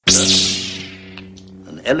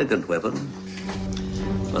an elegant weapon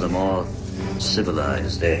for a more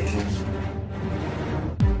civilized age.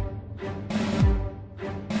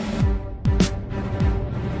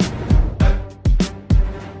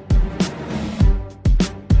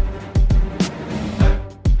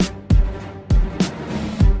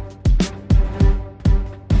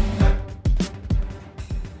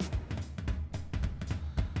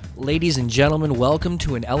 Ladies and gentlemen, welcome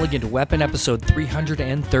to An Elegant Weapon, episode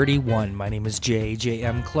 331. My name is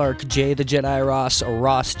J.M. Clark, J the Jedi Ross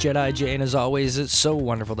Jedi J, and as always, it's so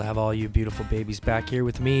wonderful to have all you beautiful babies back here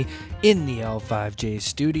with me in the L5J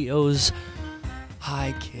studios.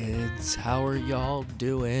 Hi kids, how are y'all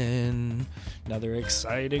doing? Another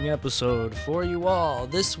exciting episode for you all.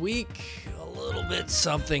 This week, a little bit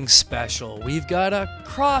something special. We've got a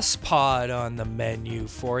cross pod on the menu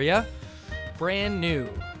for you. Brand new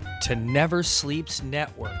to Never Sleeps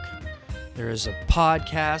Network. There is a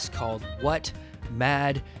podcast called What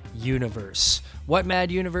Mad Universe. What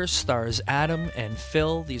Mad Universe stars Adam and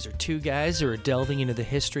Phil. These are two guys who are delving into the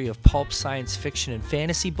history of pulp science fiction and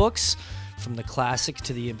fantasy books, from the classic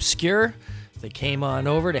to the obscure. They came on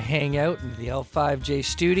over to hang out in the L5J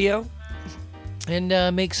studio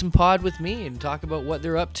and make some pod with me and talk about what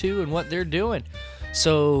they're up to and what they're doing.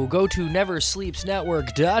 So go to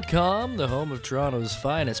neversleepsnetwork.com, the home of Toronto's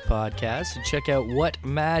finest podcast, and check out What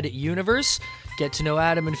Mad Universe. Get to know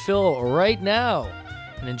Adam and Phil right now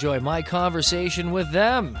and enjoy my conversation with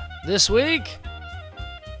them this week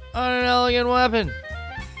on An Elegant Weapon.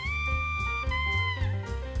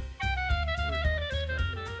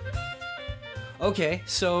 Okay,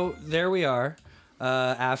 so there we are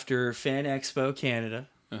after Fan Expo Canada.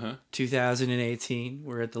 2018.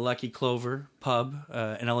 We're at the Lucky Clover pub,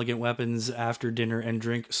 An Elegant Weapons after dinner and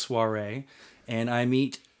drink soiree, and I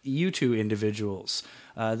meet you two individuals.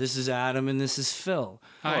 This is Adam and this is Phil.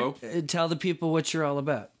 Hello. Tell the people what you're all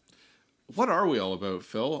about. What are we all about,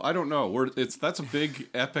 Phil? I don't know. That's a big,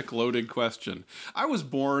 epic, loaded question. I was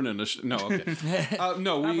born in a... No,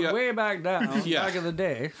 okay. Way back down, Yeah. back in the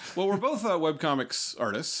day. Well, we're both webcomics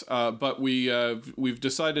artists, but we've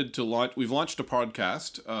decided to launch... We've launched a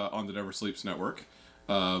podcast on the Never Sleeps Network.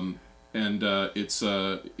 And it's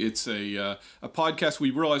a podcast.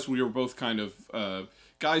 We realized we were both kind of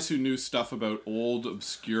guys who knew stuff about old,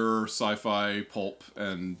 obscure sci-fi pulp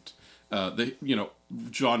and...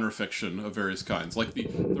 genre fiction of various kinds, like the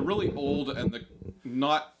really old and the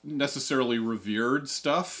not necessarily revered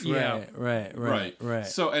stuff. Right.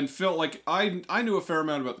 So, and Phil, like I knew a fair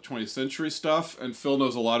amount about the 20th century stuff, and Phil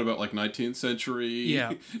knows a lot about like 19th century.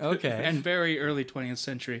 Yeah. Okay. And very early 20th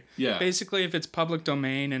century. Yeah. Basically, if it's public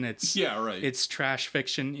domain and it's it's trash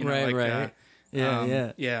fiction, Right.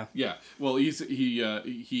 Yeah. Yeah. Well,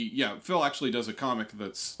 Phil actually does a comic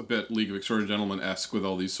that's a bit League of Extraordinary Gentlemen-esque with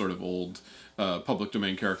all these sort of old public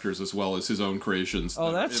domain characters as well as his own creations.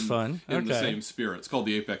 Oh, that's fun. In the same spirit. It's called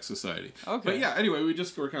the Apex Society. Okay. But yeah, anyway,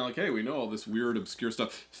 we're kind of like, hey, we know all this weird, obscure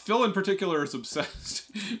stuff. Phil in particular is obsessed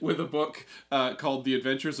with a book called The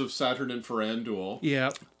Adventures of Saturn and Ferandul.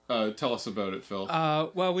 Yeah. Tell us about it, Phil.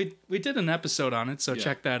 Well, we did an episode on it, so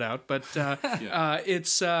check that out. But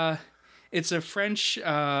it's a French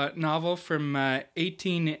novel from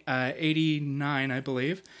 1889, I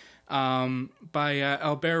believe, by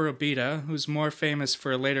Albert Robida, who's more famous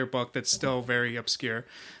for a later book that's still very obscure.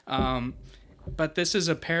 But this is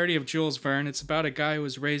a parody of Jules Verne. It's about a guy who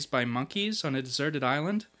was raised by monkeys on a deserted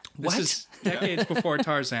island. This is decades before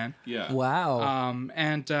Tarzan. Yeah. Wow.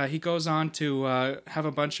 And he goes on to have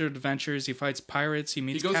a bunch of adventures. He fights pirates. He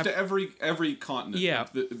meets. He goes to every continent. Yeah.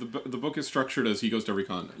 The book is structured as he goes to every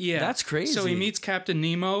continent. Yeah. That's crazy. So he meets Captain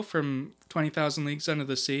Nemo from 20,000 Leagues Under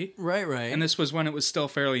the Sea. Right. And this was when it was still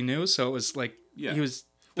fairly new, so it was like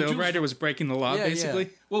the writer was breaking the law, basically. Yeah.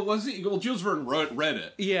 Well, Jules Verne read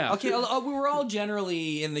it. Yeah. Okay, we were all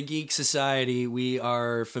generally in the geek society. We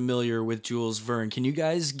are familiar with Jules Verne. Can you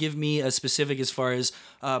guys give me a specific as far as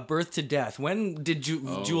birth to death? When did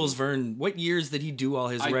Jules Verne? What years did he do all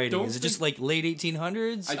his writing? Is it just like late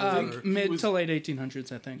 1800s? Mid to late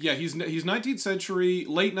 1800s, I think. Yeah, he's 19th century,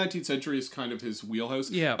 late 19th century is kind of his wheelhouse.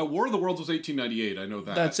 Yeah. War of the Worlds was 1898. I know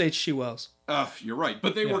that. That's H.G. Wells. You're right,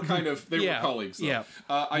 but they were kind of were colleagues. Though. Yeah.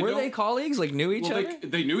 Were they colleagues? Like knew each other?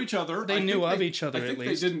 They knew each other. They knew of each other, I think at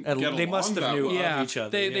least. They didn't get along. They must have knew well. of each other.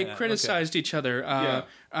 They criticized each other.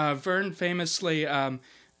 Verne famously,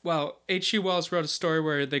 H.G. Wells wrote a story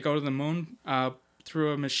where they go to the moon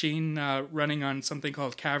through a machine running on something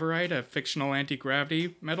called cavorite, a fictional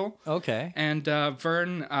anti-gravity metal. Okay. And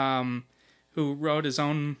Verne, who wrote his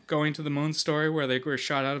own Going to the Moon story where they were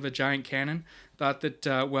shot out of a giant cannon, thought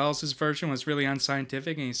that Wells's version was really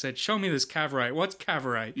unscientific, and he said, "Show me this cavorite. What's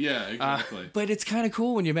cavorite?" Yeah, exactly. But it's kind of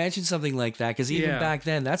cool when you mention something like that, because even Yeah. back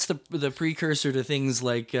then, that's the precursor to things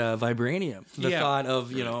like vibranium. The Yeah. thought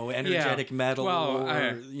of, energetic metal, Well,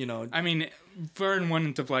 or, I mean, Verne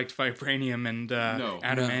wouldn't have liked vibranium and No.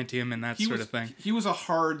 adamantium and that He sort was, of thing. He was a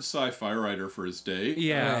hard sci-fi writer for his day.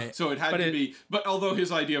 Yeah. Right. So it had But to it- be, but although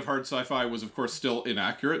his idea of hard sci-fi was, of course, still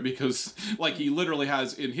inaccurate, because, like, he literally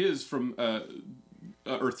has in his from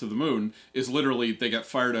Earth to the Moon is literally they get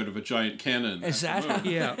fired out of a giant cannon. Is at the that-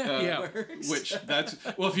 moon. Yeah, yeah. Which that's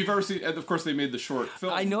well, if you've ever seen, and of course they made the short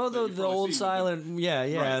film. I know that the you've probably old seen. silent, yeah, Right,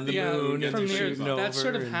 and the yeah, moon, gets and From the the the, shooting shooting that's over,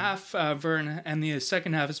 sort of and- half Verne, and the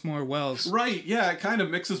second half is more Wells. Right, yeah, it kind of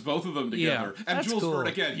mixes both of them together. Yeah, and that's Jules cool. Verne,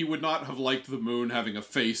 again, he would not have liked the moon having a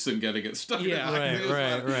face and getting it stuck. Yeah. in it. Right, He was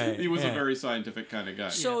right, right, He was yeah. a very scientific kind of guy.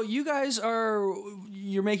 So you guys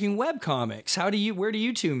you're making web comics. Where do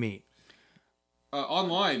you two meet?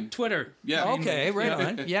 Online, Twitter. yeah. Okay, right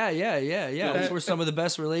on. Yeah. That's That- where some of the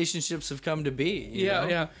best relationships have come to be. you know?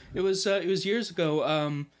 Yeah. It was years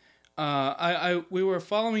ago. We were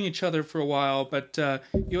following each other for a while, but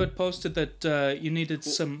you had posted that you needed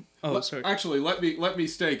some. Oh, sorry. Actually, let me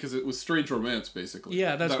stay because it was Strange Romance, basically.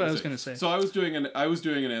 Yeah, that's what I was it. gonna say. So I was doing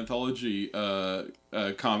an anthology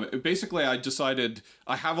comic. Basically, I decided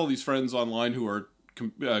I have all these friends online who are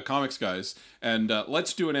comics guys, and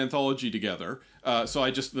let's do an anthology together. So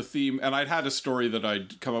the theme, and I'd had a story that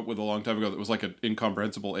I'd come up with a long time ago that was like an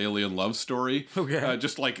incomprehensible alien love story. Okay.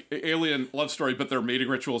 Just like alien love story, but their mating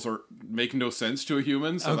rituals make no sense to a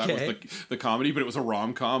human. So that Okay. was the comedy, but it was a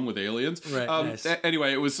rom-com with aliens. Right, nice.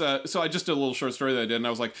 Anyway, it was, so I just did a little short story that I did, and I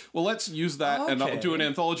was like, well, let's use that, and I'll do an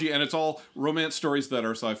anthology, and it's all romance stories that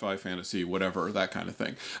are sci-fi, fantasy, whatever, that kind of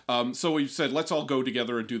thing. So we said, let's all go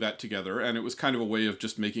together and do that together, and it was kind of a way of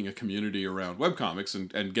just making a community around webcomics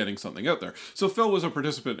and getting something out there. So Phil was a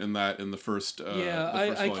participant in that in the first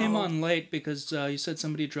I volume. came on late because you said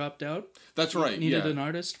somebody dropped out. That's right, Needed yeah. an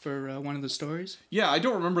artist for one of the stories. Yeah, I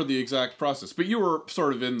don't remember the exact process, but you were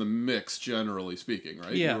sort of in the mix, generally speaking,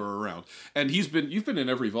 right? Yeah. You were around. And you've been in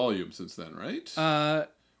every volume since then, right?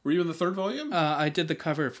 Were you in the third volume? I did the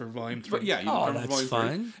cover for volume 3. But yeah, you Oh, covered that's volume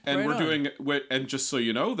fun. 3. And Right we're on. doing, and just so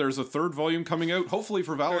you know, there's a third volume coming out, hopefully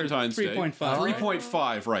for Valentine's Day. 3.5.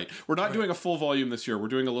 3.5, right. We're not doing a full volume this year. We're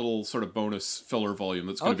doing a little sort of bonus filler volume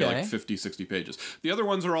that's going to be Okay. like 50, 60 pages. The other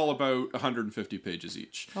ones are all about 150 pages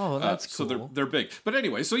each. Oh, that's So cool. they're big. But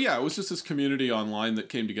anyway, so yeah, it was just this community online that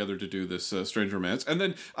came together to do this Strange Romance. And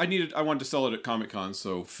then I wanted to sell it at Comic-Con,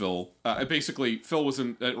 so Phil was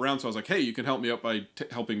around, so I was like, hey, you can help me out by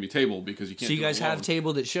helping me table because you can't So you do it guys have alone.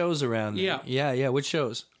 tabled at shows around there. Yeah. Which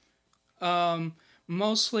shows?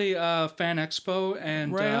 Mostly Fan Expo,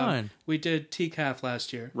 and Right on. we did TCAF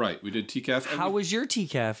last year. Right, we did TCAF. and How we- was your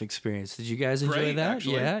TCAF experience? Did you guys enjoy Great, that?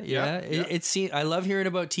 actually. Yeah. Yeah. I love hearing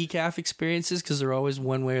about TCAF experiences because they're always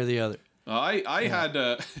one way or the other. I had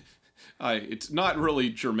it's not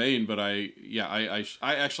really germane, but I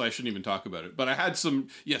shouldn't even talk about it. But I had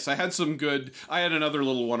another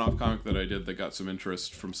little one-off comic that I did that got some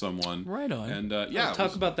interest from someone. Right on. And I'll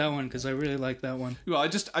talk about that one because I really like that one. Well,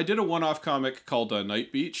 I did a one-off comic called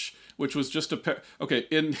Night Beach, which was just in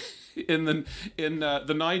the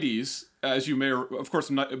 90s. As you may, of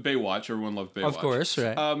course, Baywatch. Everyone loved Baywatch. Of course,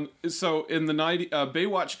 right. So in the 90s,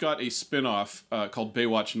 Baywatch got a spin-off called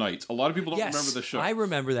Baywatch Nights. A lot of people don't remember the show. I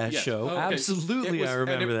remember that Yes. show. Okay. Absolutely, It was- I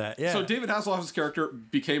remember and that. Yeah. So David Hasselhoff's character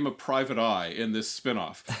became a private eye in this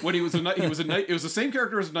spin-off. When he was a night, it was the same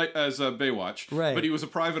character as Baywatch, Right. but he was a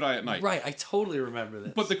private eye at night. Right, I totally remember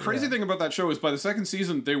this. But the crazy thing about that show is by the second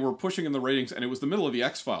season, they were pushing in the ratings, and it was the middle of the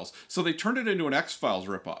X-Files. So they turned it into an X-Files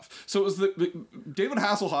ripoff. So it was the David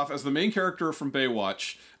Hasselhoff as the main character from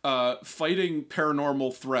Baywatch fighting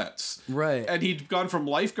paranormal threats. Right. And he'd gone from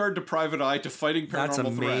lifeguard to private eye to fighting paranormal That's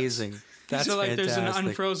threats. amazing. That's so like fantastic. there's an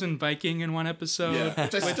unfrozen Viking in one episode Yeah.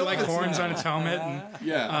 Which I with still like haven't horns seen. on its helmet. And,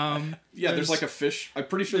 Yeah. There's like a fish. I'm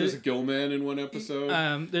pretty sure there's a gill man in one episode.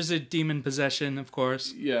 there's a demon possession, of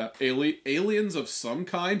course. Yeah, aliens of some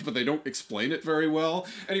kind, but they don't explain it very well.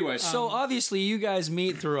 Anyway, So obviously you guys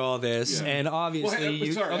meet through all this, and obviously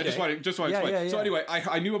you. sorry, okay. I just want to explain. Yeah. So anyway,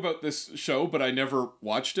 I knew about this show, but I never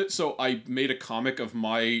watched it. So I made a comic of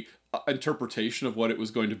my interpretation of what it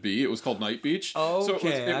was going to be. It was called Night Beach. So Okay,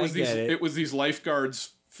 I get it. it was these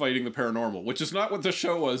lifeguards fighting the paranormal, which is not what the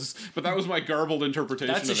show was, but that was my garbled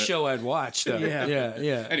interpretation That's a of it. show I'd watch, though. Yeah.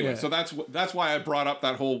 Anyway, yeah. so that's why I brought up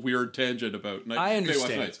that whole weird tangent about Baywatch I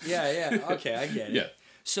understand. Nights. Yeah. Okay, I get it. Yeah.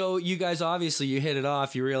 So you guys obviously you hit it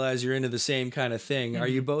off. You realize you're into the same kind of thing. Are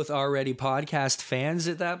you both already podcast fans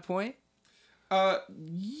at that point?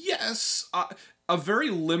 Yes, a very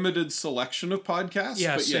limited selection of podcasts.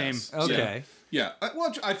 Yeah, but same. Yes. Okay. Yeah,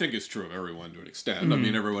 well, I think it's true of everyone to an extent. I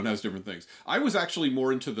mean, everyone has different things. I was actually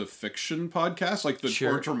more into the fiction podcast, like the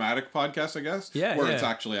Sure. more dramatic podcast, I guess. Yeah, where yeah. it's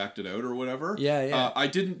actually acted out or whatever. Yeah, yeah. I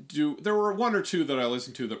didn't do. There were one or two that I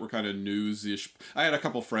listened to that were kind of news-ish. I had a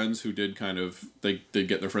couple friends who did kind of they'd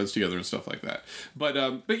get their friends together and stuff like that. But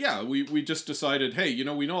yeah, we just decided, hey,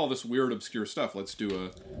 we know all this weird, obscure stuff. Let's do a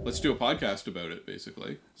podcast about it,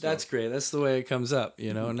 basically. So, That's great. That's the way it comes up,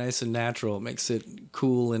 nice and natural. It makes it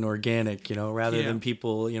cool and organic, rather Yeah. than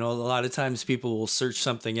people, a lot of times people will search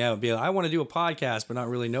something out and be like, I want to do a podcast, but not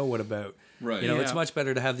really know what about. Right. It's Yeah. much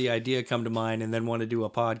better to have the idea come to mind and then want to do a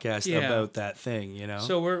podcast Yeah. about that thing,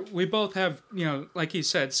 So we both have, like you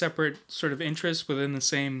said, separate sort of interests within the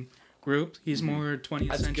same group. He's more 20th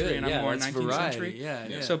That's century good. and I'm Yeah, more that's 19th variety. century. Yeah,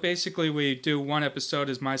 yeah. So basically we do one episode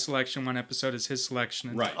is my selection, one episode is his selection,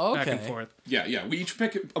 and Right. back and Okay. forth. Yeah. We each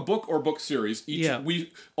pick a book or book series. Yeah. We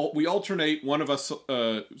alternate, one of us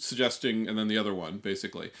suggesting and then the other one,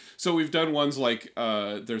 basically. So we've done ones like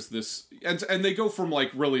there's this, and they go from like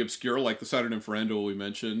really obscure, like the Saturn Inferendo we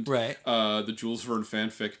mentioned, Right. The Jules Verne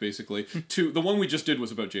fanfic, basically, to the one we just did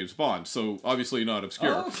was about James Bond. So obviously not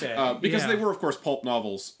obscure, Okay. because Yeah. they were of course pulp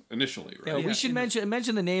novels initially, Yeah, right? we should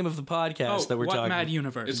mention the name of the podcast that we're What talking Mad about.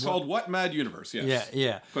 Universe? It's called What Mad Universe? Yes.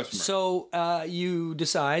 Yeah. Question mark. So you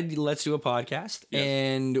decide, let's do a podcast. Yes.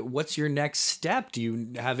 And what's your next step? Do you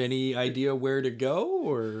have any idea where to go,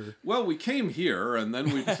 or? Well, we came here, and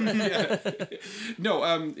then we.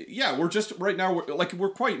 Yeah. We're just right now. We're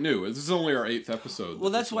quite new. This is only our 8th episode. Well,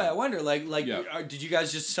 that's why I wonder. Yeah. Did you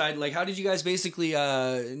guys just decide? How did you guys basically?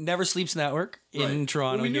 Never Sleeps Network in Right.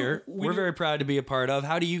 Toronto Well, here. We're very proud to be a part of.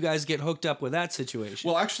 How do you guys get hooked up with that situation?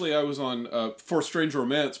 Well, actually, I was on for Strange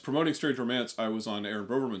Romance, promoting Strange Romance. I was on Aaron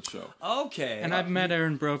Broverman's show. Okay. And I've met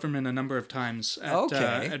Aaron Broverman a number of times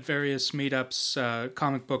at various meetups,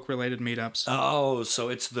 comic book related meetups. Oh, so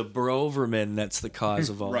it's the Broverman that's the cause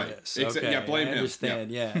of all Right. this. Yeah, blame I him.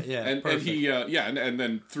 understand. Yeah. And perfect. he and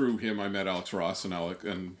then through him I met Alex Ross,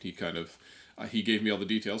 and he kind of he gave me all the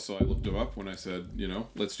details, so I looked him up when I said,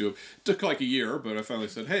 let's do it. It took like a year, but I finally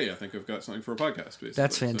said, hey, I think I've got something for a podcast, basically.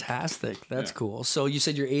 That's So, fantastic. That's yeah. cool. So you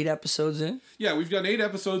said you're 8 episodes in? yeah, we've done 8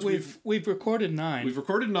 episodes. We've recorded 9. We've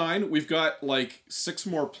recorded 9. We've got like 6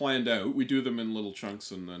 more planned out. We do them in little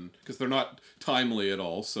chunks, and then because they're not timely at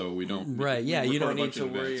all, so we don't. Right. Yeah. we You record don't a need bunch to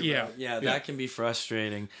in worry. advance. About, Yeah. that can be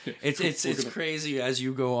frustrating. It's We're gonna- crazy as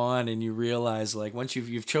you go on and you realize once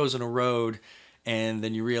you've chosen a road. And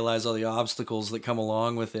then you realize all the obstacles that come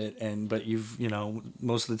along with it, but you've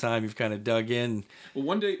most of the time you've kind of dug in. Well,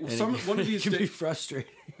 one day, one of these it can be days, frustrating.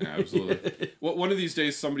 yeah, absolutely. Well, one of these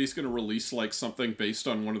days, somebody's going to release like something based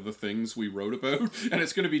on one of the things we wrote about, and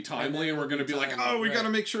it's going to be timely, and we're going to be like, oh, we got to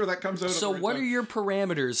make sure that comes out. at So, the right what time. are your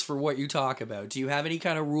parameters for what you talk about? Do you have any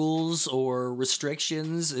kind of rules or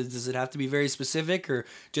restrictions? Does it have to be very specific, or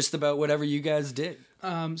just about whatever you guys did?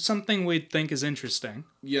 Something we think is interesting.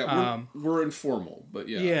 Yeah, we're informal, but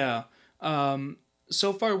yeah. Yeah.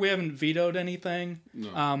 So far, we haven't vetoed anything. No.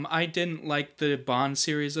 I didn't like the Bond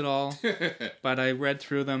series at all, but I read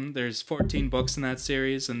through them. There's 14 books in that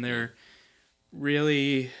series, and they're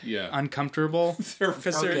really Yeah. uncomfortable They're-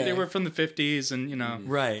 because Okay. they were from the 50s and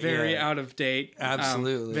Right, very yeah. out of date.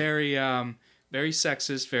 Absolutely. Very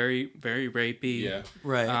sexist, very rapey. Yeah,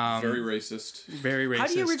 Right. very racist. Very racist. How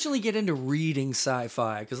do you originally get into reading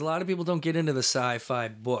sci-fi? Because a lot of people don't get into the sci-fi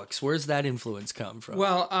books. Where's that influence come from?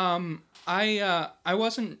 Well, I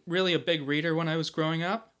wasn't really a big reader when I was growing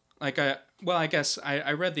up. I guess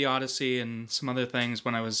I read the Odyssey and some other things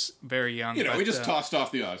when I was very young. You know, but, we just tossed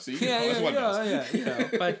off the Odyssey. yeah.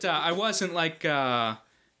 But I wasn't like that.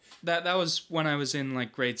 That was when I was in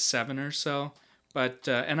like grade 7 or so. But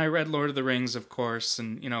and I read Lord of the Rings, of course,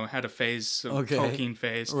 and had a phase of Tolkien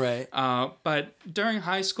phase. Right. But during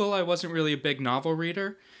high school, I wasn't really a big novel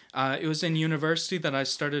reader. It was in university that I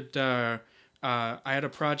started. I had a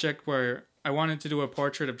project where I wanted to do a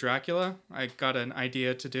portrait of Dracula. I got an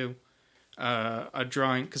idea to do a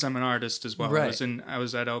drawing because I'm an artist as well. Right. I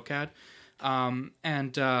was at OCAD,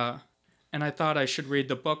 and I thought I should read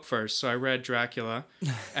the book first. So I read Dracula,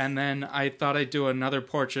 and then I thought I'd do another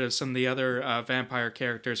portrait of some of the other vampire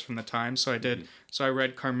characters from the time. So I did. So I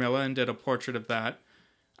read Carmilla and did a portrait of that.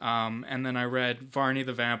 And then I read Varney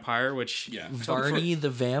the Vampire, which Yeah. Varney the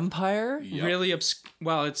Vampire? Yep. really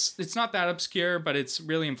well, it's not that obscure, but it's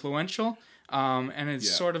really influential. And it's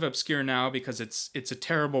Yeah. sort of obscure now because it's a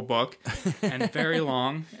terrible book and very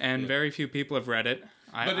long, and very few people have read it.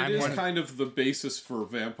 But it is kind of the basis for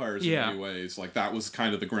vampires Yeah. in many ways. Like, that was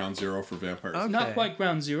kind of the ground zero for vampires. Okay. Not quite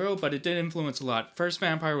ground zero, but it did influence a lot. First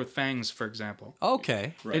vampire with fangs, for example.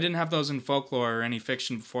 Okay. Right. They didn't have those in folklore or any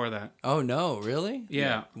fiction before that. Oh no, really?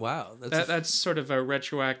 Yeah. Wow. That's sort of a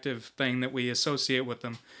retroactive thing that we associate with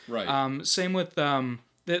them. Right. Same with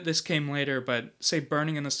this came later, but say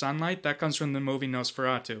Burning in the Sunlight, that comes from the movie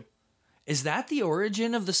Nosferatu. Is that the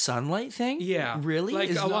origin of the sunlight thing? Yeah, Really? Like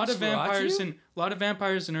Is a lot of Nosferatu?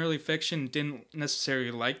 vampires in early fiction didn't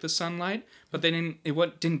necessarily like the sunlight, but it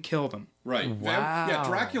didn't kill them. Right. Wow. Yeah,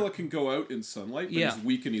 Dracula can go out in sunlight, but Yeah. he's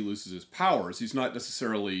weak and he loses his powers. He's not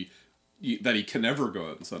necessarily that he can never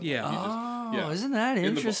go out in sunlight. Yeah. He just- Oh, isn't that In the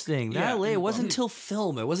book. interesting? Yeah, That late. in It the wasn't until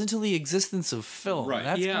film. It wasn't until the existence of film. Right.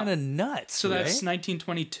 That's Yeah. kind of nuts. So that's right?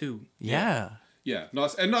 1922. Yeah. Yeah,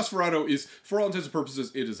 and Nosferatu is, for all intents and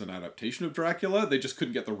purposes, it is an adaptation of Dracula. They just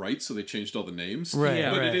couldn't get the rights, so they changed all the names. Right, Yeah.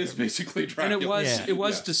 But right. it is basically And Dracula. it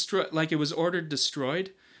was Yeah. destroyed. Like it was ordered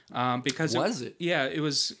destroyed, because Was it? Yeah, it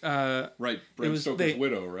was. Right, Bram was- Stoker's they-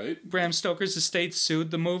 widow, right? Bram Stoker's estate sued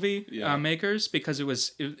the movie Yeah. makers because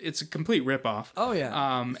it's a complete ripoff. Oh, yeah.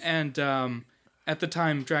 At the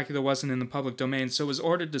time, Dracula wasn't in the public domain, so it was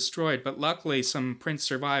ordered destroyed. But luckily, some prints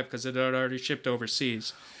survived because it had already shipped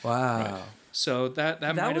overseas. Wow. So that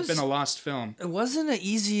might have was- been a lost film. It wasn't an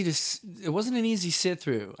easy sit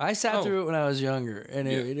through. I sat Oh. through it when I was younger, and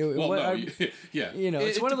Yeah. you know,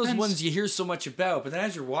 it's It one of those depends- ones you hear so much about, but then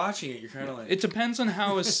as you're watching it, you're kind of like, It depends on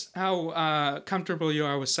how comfortable you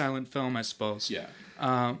are with silent film, I suppose. Yeah.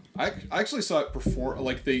 I actually saw it before.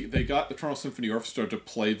 Like they got the Toronto Symphony Orchestra to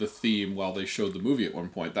play the theme while they showed the movie at one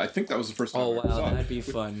point. I think that was the first time. oh I ever wow, saw it. that'd be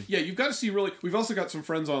fun. Yeah, you've got to see really. We've also got some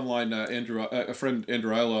friends online. A friend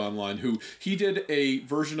Andrew Isla online, who he did a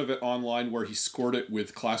version of it online where he scored it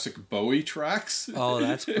with classic Bowie tracks. Oh,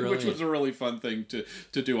 that's which brilliant. was a really fun thing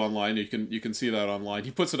to do online. You can see that online.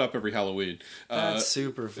 He puts it up every Halloween. That's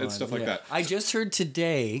super fun. and stuff like that. I just heard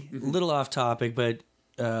today, a little off topic, but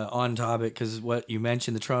on topic, because what you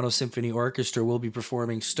mentioned, the Toronto Symphony Orchestra will be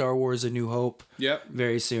performing Star Wars: A New Hope Yep.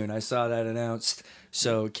 very soon. I saw that announced.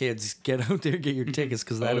 So kids, get out there, get your tickets,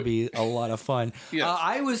 because that'll be a lot of fun. Yes.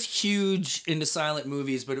 I was huge into silent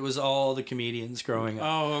movies, but it was all the comedians growing up.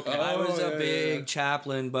 Oh, okay. I was a yeah, big yeah.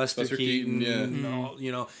 Chaplin, Buster Buster Keaton. Keaton, yeah. all-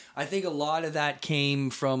 you know, I think a lot of that came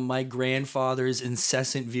from my grandfather's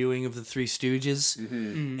incessant viewing of the Three Stooges,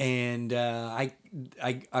 and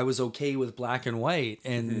I was okay with black and white,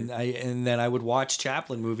 and and then I would watch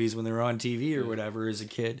Chaplin movies when they were on TV or whatever as a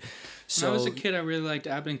kid. So When I was a kid, I really liked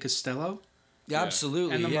Abbott and Costello.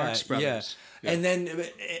 absolutely, And the yeah, Marx Brothers. yeah. And then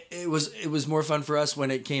it was more fun for us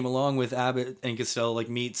when it came along with Abbott and Costello, like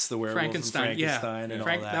meets the werewolf Frankenstein, and Frankenstein and all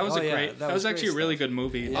that. That was Oh, a yeah, great. That was actually a great really stuff. good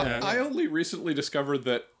movie. Yeah. I only recently discovered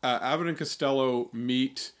that Abbott and Costello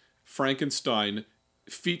Meet Frankenstein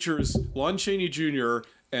features Lon Chaney Jr.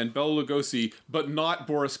 and Bela Lugosi, but not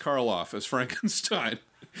Boris Karloff as Frankenstein.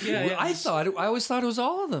 Yeah, I always thought it was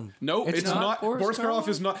all of them. No, it's not. Boris Karloff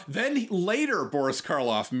is not. Then later, Boris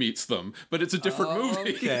Karloff meets them, but it's a different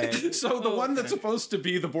movie. okay. So the one that's supposed to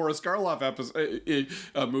be the Boris Karloff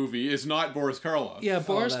movie is not Boris Karloff. Yeah,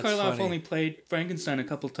 Boris that's Karloff funny. only played Frankenstein a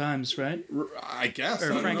couple times, right? I guess. I Or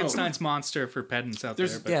don't know. Frankenstein's monster for pedants out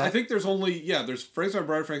There's, there. Yeah. I think there's only there's Frankenstein,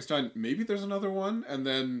 Bride of Frankenstein. Maybe there's another one, and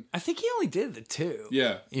then I think he only did the two.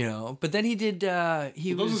 yeah. You know, but then he did.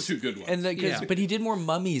 He Well, those was are the two good ones. And Yeah. but he did more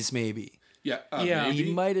mummies, maybe. Yeah, Yeah. maybe.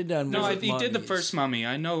 He might have done. No, more he did the mummies. first Mummy.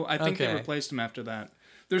 I know. I think they Okay. replaced him after that.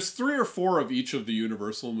 There's 3 or 4 of each of the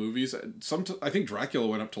Universal movies. I think Dracula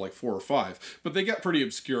went up to like 4 or 5, but they got pretty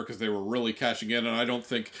obscure because they were really cashing in, and I don't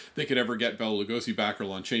think they could ever get Bela Lugosi back or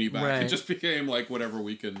Lon Chaney back. Right. It just became like whatever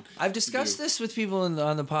we can. I've discussed do. this with people on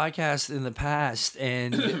the podcast in the past,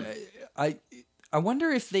 and I wonder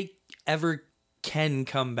if they ever can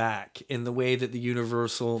come back in the way that the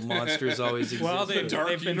Universal monsters always exist. Well, The dark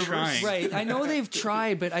they've been universe. trying. Right, I know they've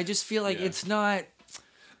tried, but I just feel like Yeah. it's not.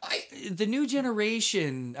 The new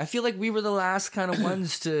generation, I feel like we were the last kind of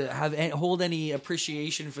ones to hold any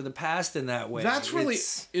appreciation for the past in that way. That's really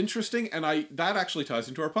It's- interesting, and that actually ties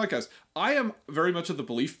into our podcast. I am very much of the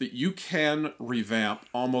belief that you can revamp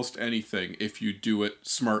almost anything if you do it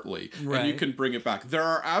smartly, and you Right. can bring it back. There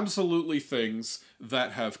are absolutely things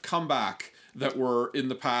that have come back that were in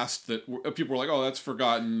the past that people were like, oh, that's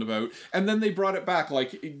forgotten about, and then they brought it back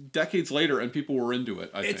like decades later, and people were into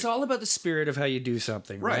it. I think It's all about the spirit of how you do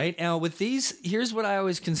something, right? Now, with these, here's what I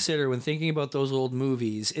always consider when thinking about those old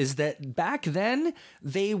movies is that back then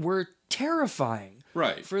they were terrifying.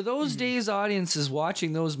 Right. For those days, audiences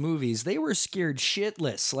watching those movies, they were scared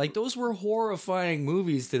shitless. Like, those were horrifying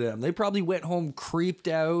movies to them. They probably went home creeped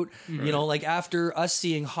out, you know, like after us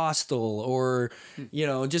seeing Hostel or, you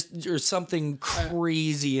know, just or something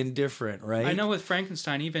crazy and different, right? I know with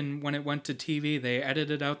Frankenstein, even when it went to TV, they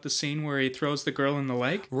edited out the scene where he throws the girl in the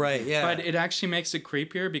lake. Right, yeah. But it actually makes it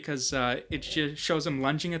creepier because it just shows him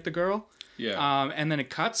lunging at the girl. Yeah. And then it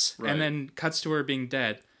cuts, Right. and then cuts to her being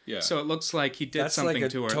dead. Yeah. So it looks like he did That's something like a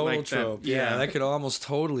to her. total like trope. that. Yeah, that could almost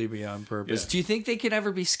totally be on purpose. Yeah. Do you think they could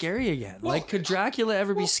ever be scary again? Like, could Dracula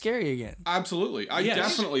ever be scary again? Absolutely. I Yes.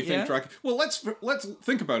 definitely think Yeah. Dracula. Well, let's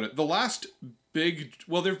think about it. The last big.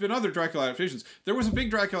 Well, there have been other Dracula adaptations. There was a big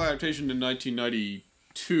Dracula adaptation in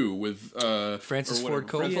 1992 with Francis or whatever, Ford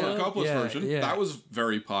Francis Coppola? Ford Coppola's Yeah, version. yeah. That was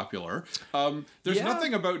very popular. There's Yeah.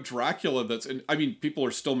 nothing about Dracula that's. I mean, people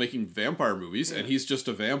are still making vampire movies, and he's just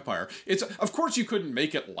a vampire. It's of course you couldn't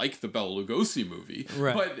make it like the Bela Lugosi movie,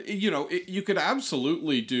 Right. but you know you could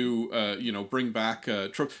absolutely do bring back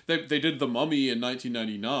trope. They did The Mummy in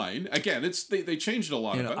 1999. Again, they changed a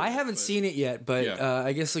lot. You know, about I it, haven't but- seen it yet, but Yeah.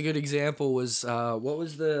 I guess a good example was what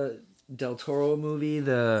was the Del Toro movie?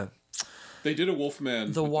 They did a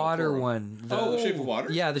Wolfman. The with Del water Toro. one. The Shape of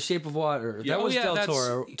Water? Yeah, The Shape of Water. Yeah. That Oh, was yeah, Del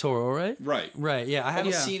that's- Toro, right? Right. Right, yeah. I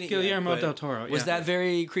haven't Yeah, seen it Guillermo yet. but del Toro, Was yeah. that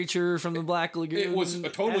very Creature from the Black Lagoon? It was a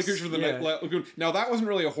totally Creature from the yeah. Black Lagoon. Now that wasn't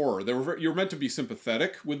really a horror. You were meant to be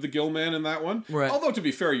sympathetic with the Gill Man in that one. Right. Although to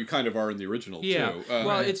be fair, you kind of are in the original Yeah. too.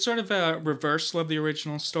 Well, it's sort of a reversal of the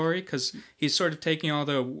original story because he's sort of taking all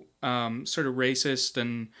the sort of racist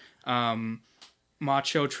and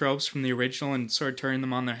macho tropes from the original and sort of turning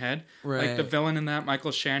them on their head. Right. Like the villain in that,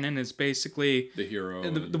 Michael Shannon, is basically the hero.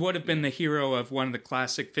 would have been the hero of one of the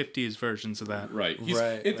classic 50s versions of that. Right.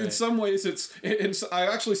 Right, In right. some ways, I've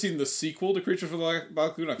actually seen the sequel to Creature from the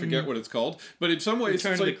Black Lagoon. I forget what it's called, but in some ways,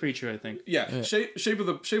 Return it's of the like, Creature, I think. yeah, Shape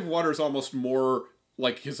of Water is almost more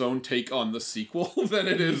like his own take on the sequel than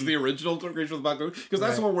it is the original Creature from the Black Lagoon, because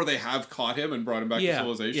that's the one where they have caught him and brought him back Yeah, to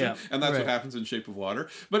civilization, yeah. and that's Right. what happens in Shape of Water.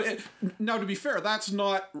 But now, to be fair, that's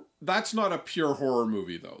not a pure horror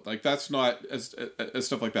movie though. Like that's not as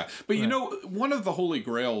stuff like that. But you know, one of the holy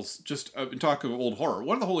grails, just in talk of old horror,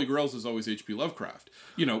 one of the holy grails is always H.P. Lovecraft.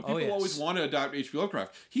 You know, people yes. always want to adapt H.P.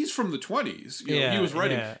 Lovecraft. He's from the 20s. You know, Yeah, he was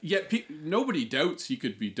writing. yeah. Yet nobody doubts he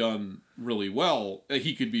could be done really well.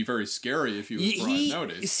 He could be very scary if he was brought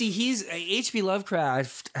nowadays. See, H.P.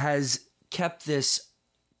 Lovecraft has kept this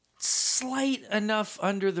slight enough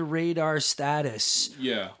under the radar status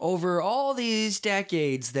Yeah. over all these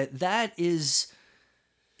decades that is,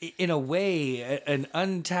 in a way, an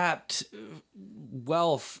untapped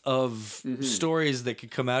wealth of Mm-hmm. stories that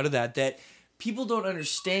could come out of that people don't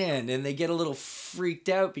understand, and they get a little freaked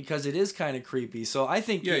out because it is kind of creepy. So I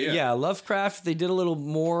think, Yeah. Lovecraft, they did a little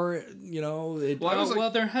more, you know. Well, I was like-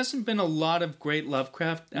 Well, there hasn't been a lot of great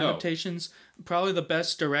Lovecraft No. adaptations. Probably the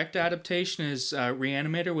best direct adaptation is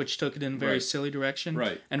Reanimator, which took it in a very Right. silly direction.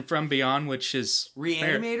 Right. And From Beyond, which is...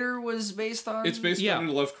 Reanimator was based on. It's based Yeah. on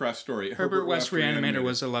a Lovecraft story. Herbert West Reanimator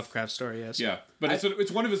was a Lovecraft story, yes. Yeah, but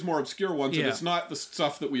it's one of his more obscure ones, and Yeah. it's not the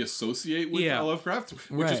stuff that we associate with Yeah. Lovecraft,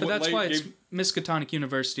 which Right. is But what that's why it's gave- Miskatonic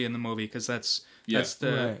University in the movie, because that's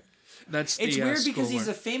the... Right. That's the It's weird school because he's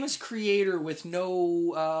where- a famous creator with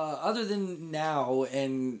no other than now,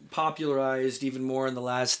 and popularized even more in the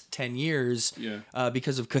last 10 years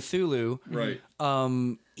because of Cthulhu. right.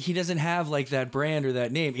 He doesn't have like that brand or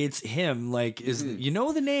that name. It's him. Like you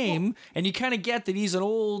know the name, and you kind of get that he's an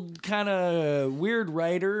old kind of weird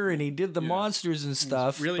writer, and he did the monsters and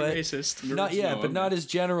stuff. really but racist. Not but not as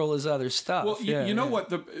general as other stuff. Well, you know what?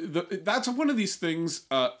 That's one of these things,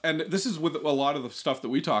 and this is with a lot of the stuff that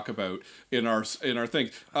we talk about in our thing.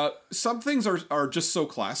 Some things are just so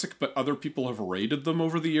classic, but other people have rated them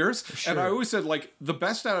over the years. And I always said, like, the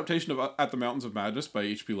best adaptation of At the Mountains of Madness by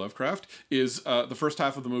H.P. Lovecraft is the first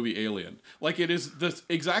half of the movie Alien. Like, it is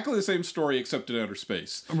exactly the same story except in outer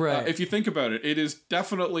space. Right. If you think about it, it is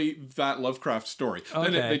definitely that Lovecraft story.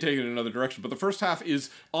 Then Okay. they take it in another direction. But the first half is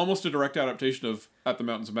almost a direct adaptation of At the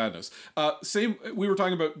Mountains of Madness. We were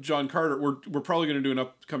talking about John Carter. We're probably going to do an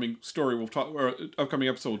upcoming story. Upcoming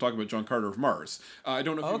episode. We'll talk about John Carter of Mars. I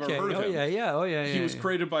don't know if you've ever heard of him. He was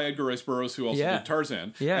created by Edgar Rice Burroughs, who also did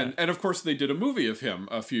Tarzan. Yeah. And of course they did a movie of him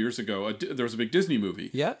a few years ago. There was a big Disney movie.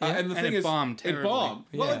 Yeah. And the And thing it is, bombed It terribly. bombed.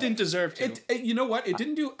 Well, It didn't deserve to. You know what? It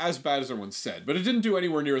didn't do as bad as everyone said, but it didn't do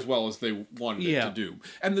anywhere near as well as they wanted it to do.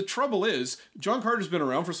 And the trouble is, John Carter's been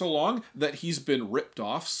around for so long that he's been ripped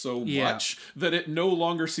off so much that it no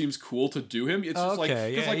longer seems cool to do him. It's just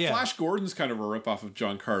Flash Gordon's kind of a ripoff of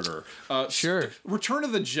John Carter. Sure. Return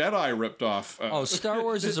of the Jedi ripped off. Star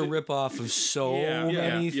Wars is a ripoff of so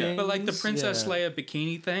many things. But like the Princess Leia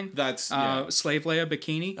bikini thing, that's Slave Leia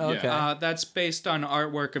bikini. Okay. That's based on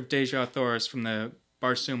artwork of Deja Thoris from the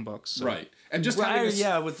Barsoom books. So. Right. And just having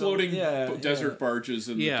this with floating desert barges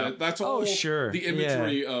and that's all the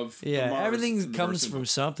imagery of the Mars everything comes from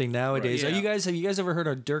something nowadays. Right. Have you guys ever heard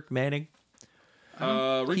of Dirk Manning?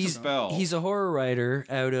 Rings a bell. He's a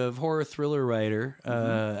horror thriller writer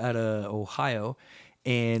out of Ohio,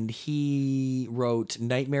 and he wrote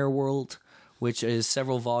Nightmare World, which is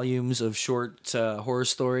several volumes of short horror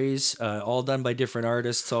stories, all done by different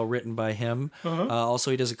artists, all written by him.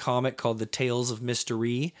 Also, he does a comic called The Tales of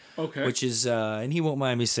Mystery, which is, and he won't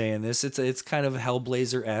mind me saying this, it's kind of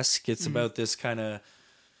Hellblazer-esque. It's about this kind of,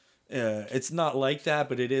 it's not like that,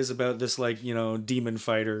 but it is about this demon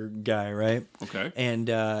fighter guy, right? Okay.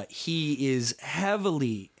 And he is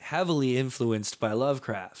heavily influenced by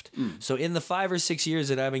Lovecraft. So in the 5 or 6 years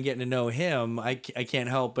that I've been getting to know him, I can't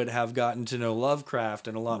help but have gotten to know Lovecraft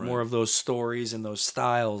and a lot more of those stories and those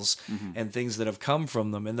styles and things that have come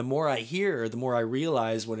from them. And the more I hear, the more I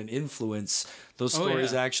realize what an influence those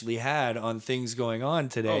stories actually had on things going on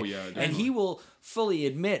today. Oh, yeah, definitely. And he will fully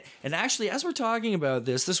admit, and actually as we're talking about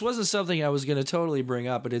this wasn't something I was going to totally bring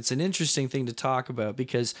up, but it's an interesting thing to talk about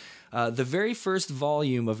because the very first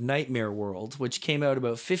volume of Nightmare World, which came out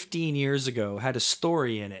about 15 years ago, had a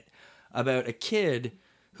story in it about a kid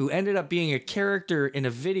who ended up being a character in a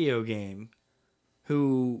video game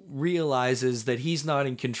who realizes that he's not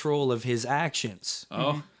in control of his actions.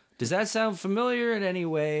 Oh. Does that sound familiar in any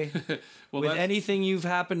way? With anything you've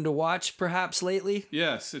happened to watch perhaps lately?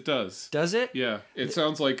 Yes, it does. Does it? Yeah. It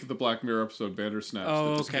sounds like the Black Mirror episode Bandersnatch.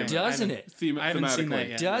 Oh, okay. Doesn't it? I haven't seen that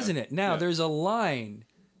yet. Doesn't it? Now, there's a line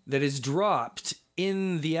that is dropped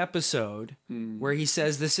in the episode where he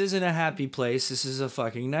says, "This isn't a happy place. This is a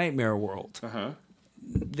fucking nightmare world."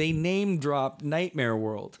 They name drop Nightmare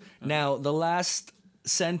World. Now, the last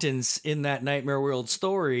sentence in that Nightmare World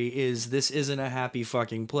story is, "This isn't a happy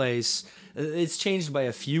fucking place." It's changed by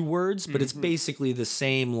a few words, but it's basically the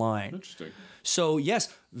same line. Interesting. So, yes,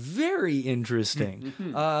 very interesting.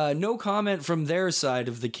 No comment from their side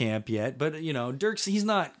of the camp yet, but, Dirk's, he's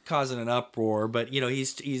not causing an uproar, but,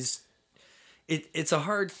 it's a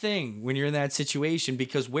hard thing when you're in that situation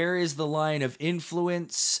because where is the line of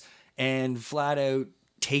influence and flat out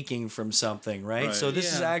taking from something, right? So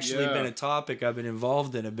this has actually been a topic I've been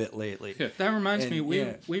involved in a bit lately. That reminds me,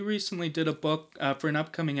 we recently did a book for an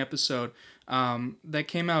upcoming episode that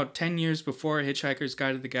came out 10 years before Hitchhiker's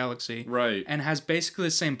Guide to the Galaxy. Right. And has basically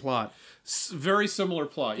the same plot. Very similar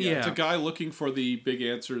plot. Yeah. It's a guy looking for the big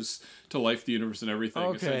answers to life, the universe, and everything.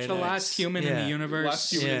 Okay, the last human in the universe.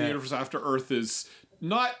 Last human in the universe after Earth is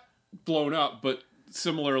not blown up, but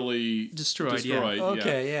similarly destroyed.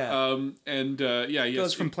 Okay, It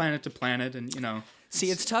goes from planet to planet, and See,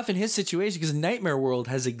 it's tough in his situation because Nightmare World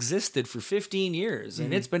has existed for 15 years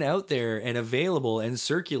and it's been out there and available and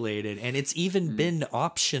circulated and it's even been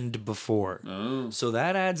optioned before. So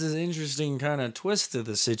that adds an interesting kind of twist to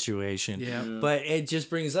the situation. But it just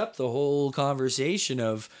brings up the whole conversation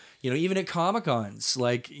of, even at Comic-Cons,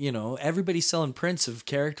 everybody's selling prints of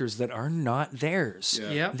characters that are not theirs.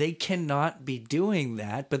 They cannot be doing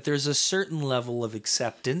that, but there's a certain level of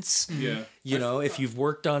acceptance. If you've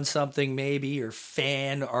worked on something maybe, or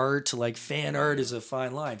fan art, fan art is a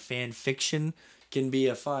fine line. Fan fiction can be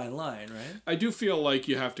a fine line, right? I do feel like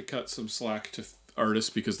you have to cut some slack to artists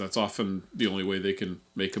because that's often the only way they can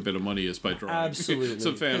make a bit of money is by drawing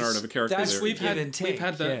some fan art of a character. We've had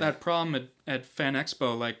that problem at Fan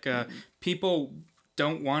Expo. People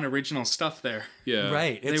don't want original stuff there.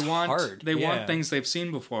 Right. It's hard. They want things they've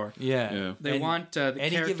seen before. They want the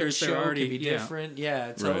any characters given show already can be different.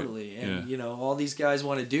 Yeah, totally. Right. And all these guys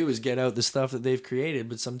want to do is get out the stuff that they've created,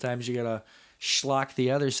 but sometimes you gotta schlock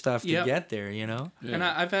the other stuff to get there. And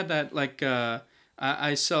I've had that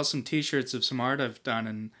I sell some T-shirts of some art I've done,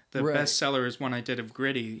 and the best seller is one I did of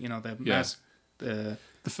Gritty. The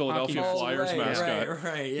Philadelphia Flyers mascot.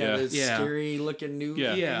 The scary looking new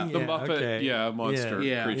thing. The Muppet monster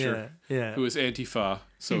creature. Who is Antifa,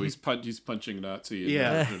 so he's punching Nazi.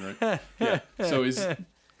 Right? So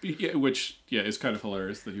which Yeah, it's kind of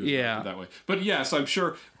hilarious that he was Yeah. that way. But yes, I'm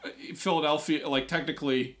sure Philadelphia, like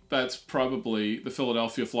technically, that's probably the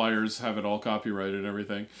Philadelphia Flyers have it all copyrighted and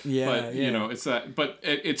everything. Yeah, but yeah. you know, it's that. But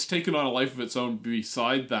it's taken on a life of its own.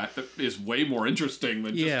 Beside that is way more interesting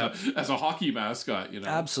than just as a hockey mascot. You know,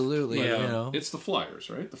 Absolutely. But, you know. it's the Flyers,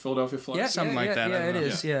 right? The Philadelphia Flyers. Yeah, Something like that, I Yeah, don't it know.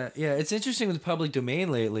 is. Yeah, yeah. It's interesting with the public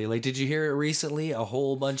domain lately. Like, did you hear it recently? A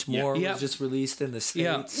whole bunch more Yeah. was just released in the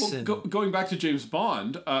Yeah. States. Well, and- going back to James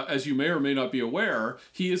Bond, as you may or may not be aware,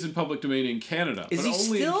 he is in public domain in Canada, Is but he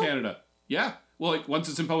only still? in Canada. Yeah. Well, like once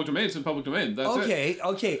it's in public domain, it's in public domain. That's it.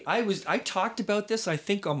 Okay. I talked about this, I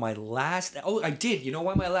think, on my last. Oh, I did. You know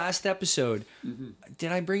what? My last episode.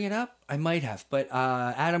 Did I bring it up? I might have. But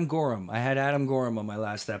Adam Gorham. I had Adam Gorham on my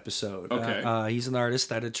last episode. Okay. He's an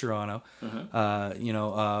artist out of Toronto.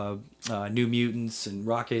 New Mutants and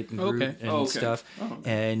Rocket and Groot Okay. and Oh, okay. stuff. Oh,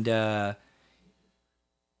 okay. And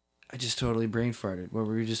I just totally brain farted. What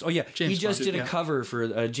were we just? Oh yeah, James he just Bond, did a yeah. cover for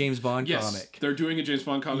a James Bond Yes, comic. they're doing a James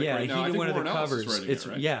Bond comic Yeah, right he now. I did think one of the Warren Ellis is covers. writing It's it,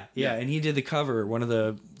 right? yeah, and he did the cover, one of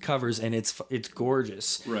the covers, and it's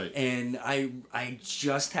gorgeous. Right. And I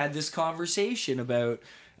just had this conversation about.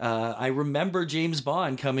 I remember James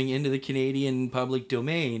Bond coming into the Canadian public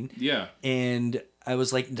domain, Yeah. and I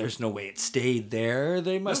was like, "There's no way it stayed there.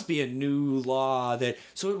 There must be a new law that."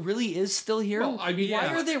 So it really is still here. Well, I mean, why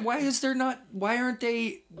yeah. are they? Why is there not? Why aren't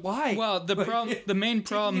they? Why? Well, the main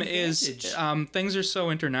problem is advantage. things are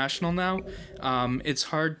so international now. It's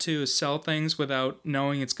hard to sell things without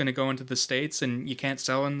knowing it's going to go into the States, and you can't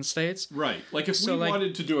sell in the States. Right. Like if So, we like-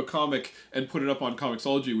 wanted to do a comic and put it up on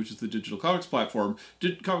Comixology, which is the digital comics platform,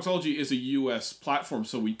 Comixology is a U.S. platform,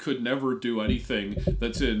 so we could never do anything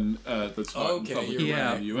that's in that's not Okay, in public you're domain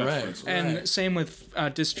right. in the U.S. Right. For instance. And Right. same with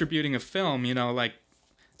distributing a film. You know, like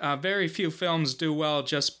very few films do well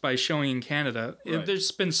just by showing in Canada. Right. There's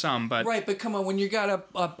been some, but Right, but come on, when you got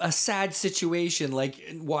a sad situation like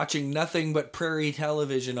watching nothing but prairie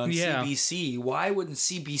television on Yeah. CBC, why wouldn't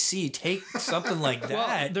CBC take something like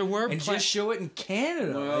that there were and pla- just show it in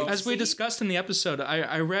Canada? Well- Like, as we see? discussed in the episode,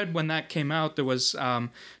 I read when that came out, there was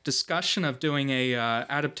discussion of doing a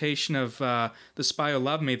adaptation of The Spy Who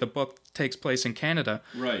Loved Me. The book takes place in Canada.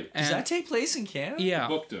 Right. Does And- that take place in Canada? Yeah.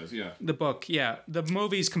 Book does, yeah. The book, yeah. The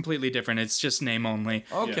movie's completely different. It's just name only.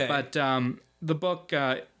 Okay. But the book,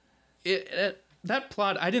 that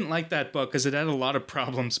plot, I didn't like that book because it had a lot of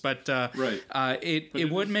problems. But Right.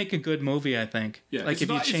 it would make a good movie, I think. Yeah. Like It's if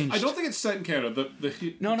you not- it's- changed. I don't think it's set in Canada. No,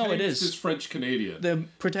 it protagonist is. French Canadian. The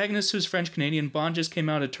protagonist who's French Canadian. Bond just came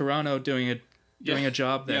out of Toronto doing a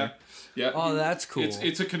job there. Yeah. Yeah. Oh, that's cool.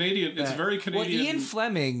 It's a Canadian. It's very Canadian. Well, Ian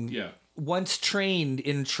Fleming Yeah. once trained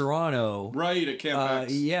in Toronto. Right at Camp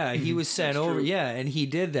X. Yeah, he was sent That's over. true. Yeah, and he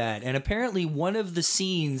did that. And apparently, one of the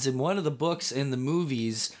scenes in one of the books in the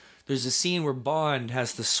movies, there's a scene where Bond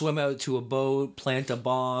has to swim out to a boat, plant a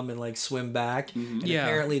bomb, and like swim back. And Yeah.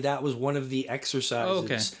 apparently, that was one of the exercises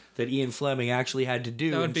Okay. that Ian Fleming actually had to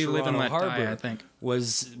do. That would in be Live and Toronto Let Die, Harbor I think.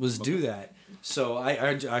 Was do that. So I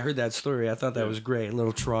heard that story. I thought that was great. A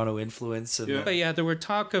little Toronto influence. And Yeah. But yeah, there was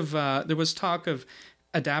talk of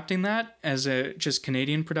adapting that as a just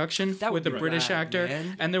Canadian production That would with a be British rad, actor,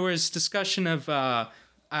 man. and there was discussion of I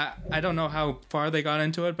don't know how far they got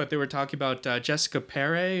into it, but they were talking about Jessica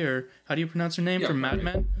Perry, or how do you pronounce her name, Yeah, from Mad Perry.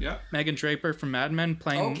 Men? Yeah. Megan Draper from Mad Men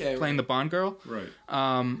playing Okay, right. the Bond girl. Right.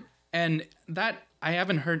 And that I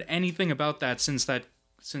haven't heard anything about that since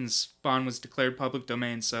Bond was declared public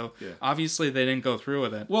domain. So Yeah. obviously they didn't go through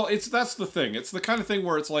with it. Well, that's the thing. It's the kind of thing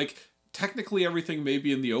where it's like technically everything may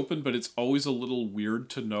be in the open, but it's always a little weird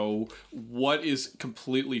to know what is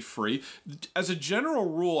completely free. As a general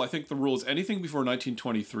rule, I think the rule is anything before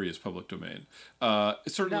 1923 is public domain.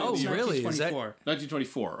 Certainly, No, the- really? Is that- 1924.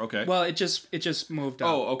 1924. Okay. Well, it just moved up.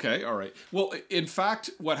 Oh, okay, all right. Well, in fact,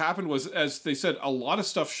 what happened was, as they said, a lot of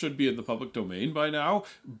stuff should be in the public domain by now,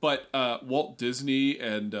 but Walt Disney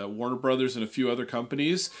and Warner Brothers and a few other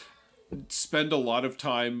companies spend a lot of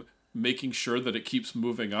time making sure that it keeps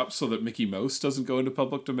moving up so that Mickey Mouse doesn't go into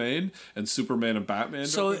public domain and Superman and Batman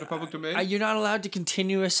don't go into public domain. You're not allowed to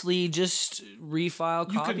continuously just refile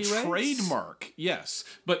You can copyrights? trademark, yes,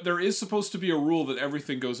 but there is supposed to be a rule that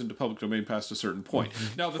everything goes into public domain past a certain point.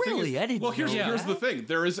 Now, the Really? thing is, I didn't well, here's know here's that. the thing.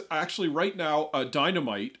 There is actually right now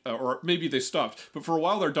Dynamite, or maybe they stopped, but for a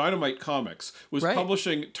while there, Dynamite Comics was Right.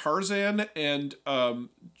 publishing Tarzan and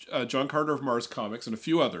John Carter of Mars comics and a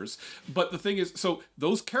few others. But the thing is, so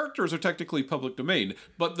those character characters are technically public domain,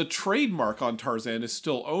 but the trademark on Tarzan is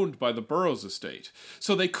still owned by the Burroughs estate.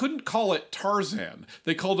 So they couldn't call it Tarzan.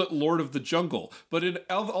 They called it Lord of the Jungle. But in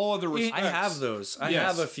all other respects... I have those. I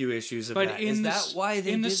Yes. have a few issues of But that. in Is the, that why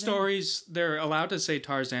they in the did that? stories, they're allowed to say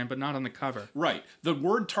Tarzan, but not on the cover. Right. The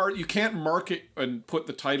word you can't mark it and put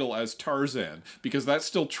the title as Tarzan because that's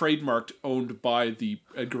still trademarked, owned by the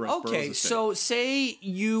Edgar S. Burroughs Okay, estate. so say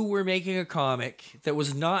you were making a comic that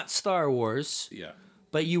was not Star Wars, Yeah.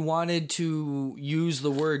 but you wanted to use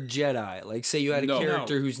the word Jedi. Like, say you had a No.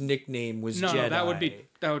 character whose nickname was No, Jedi. that would be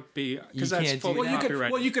because that's can't do fully that.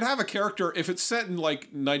 copyrighted. You could have a character if it's set in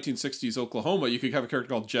like 1960s Oklahoma. You could have a character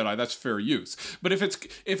called Jedi. That's fair use. But if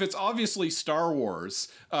it's obviously Star Wars,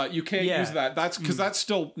 you can't Yeah. use that. That's because that's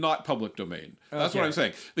still not public domain. That's what Okay. I'm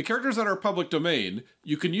saying. The characters that are public domain,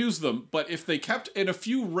 you can use them. But if they kept, in a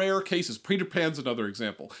few rare cases, Peter Pan's another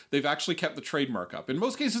example. They've actually kept the trademark up. In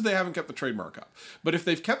most cases, they haven't kept the trademark up. But if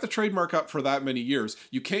they've kept the trademark up for that many years,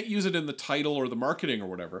 you can't use it in the title or the marketing or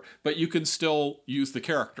whatever. But you can still use the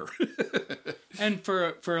character. And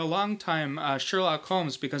for a long time, Sherlock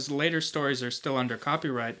Holmes, because the later stories are still under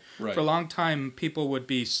copyright, Right. for a long time people would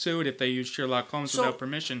be sued if they used Sherlock Holmes So- without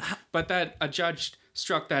permission. But a judge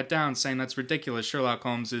struck that down, saying that's ridiculous. Sherlock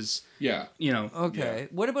Holmes is, Yeah. Okay.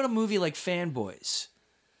 What about a movie like Fanboys?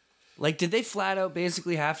 Like, did they flat out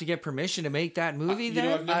basically have to get permission to make that movie You then?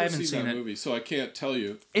 know, I've never I haven't seen seen that it. movie, so I can't tell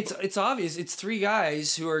you. It's obvious. It's three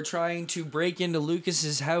guys who are trying to break into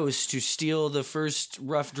Lucas's house to steal the first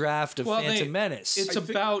rough draft of Phantom Menace.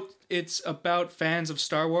 It's about fans of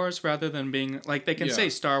Star Wars rather than being like they can Yeah. say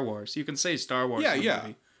Star Wars. You can say Star Wars. Yeah, in the yeah.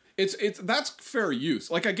 movie. It's that's fair use.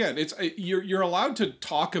 Like again, it's you're allowed to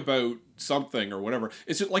talk about something or whatever.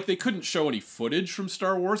 It's just like they couldn't show any footage from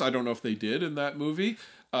Star Wars. I don't know if they did in that movie.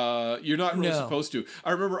 You're not really No. supposed to.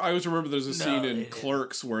 I always remember there's a scene they in didn't.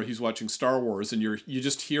 Clerks where he's watching Star Wars and you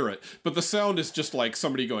just hear it, but the sound is just like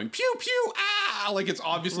somebody going pew pew ah, like it's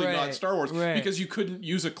obviously not Right, Star Wars right. because you couldn't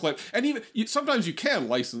use a clip. And even sometimes you can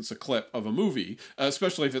license a clip of a movie,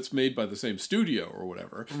 especially if it's made by the same studio or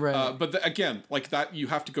whatever. Right. But again, like that, you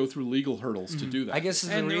have to go through legal hurdles to do that. I guess is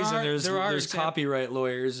the And reason there's there are copyright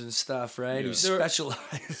lawyers and stuff, right? Who Yeah.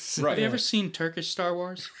 specialize. Right. Have you ever seen Turkish Star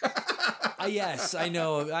Wars? Yes, I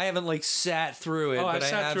know. I haven't like sat through it. Oh, but I've I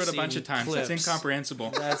sat have through it a seen bunch of times. clips. It's incomprehensible.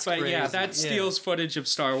 That's but yeah, crazy. that Yeah. steals footage of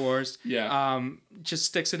Star Wars. Yeah. Just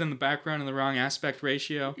sticks it in the background in the wrong aspect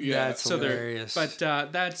ratio. Yeah. That's So hilarious. but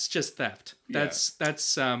that's just theft. Yeah.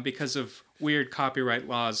 That's because of weird copyright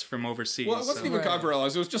laws from overseas. Well, it wasn't so- even Right. copyright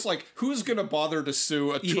laws. It was just like, who's going to bother to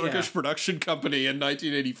sue a Yeah. Turkish production company in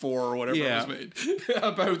 1984 or whatever Yeah. it was made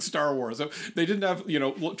about Star Wars? So they didn't have,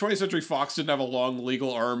 20th Century Fox didn't have a long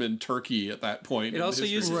legal arm in Turkey at that point. It in also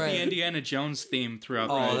history. uses Right. the Indiana Jones theme throughout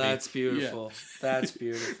the Oh, movie. that's beautiful. That's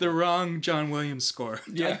beautiful. The wrong John Williams score.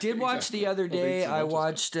 Yeah, I did watch exactly. the other Well, they day. did I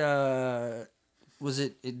watch watched. Was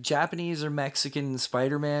it Japanese or Mexican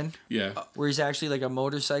Spider-Man? Yeah. Where he's actually like a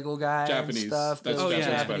motorcycle guy Japanese. and stuff. That's the Japanese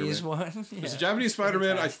Japanese one. It's Yeah. a Japanese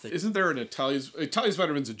Spider-Man. Fantastic. Isn't there an Italian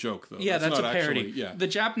Spider-Man's a joke, though. Yeah, that's a not parody. Actually, yeah. The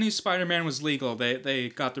Japanese Spider-Man was legal. They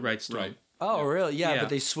got the rights to Right. him. Oh, really? Yeah, Yeah. but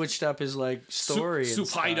they switched up his like story. and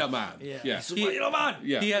Spider-Man. stuff. Yeah. Spider-Man.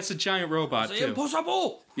 Yeah. He has a giant robot It's too.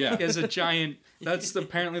 impossible. Yeah. He has a giant. That's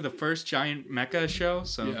apparently the first giant mecha show.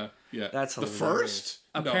 So Yeah. Yeah. That's the hilarious. first.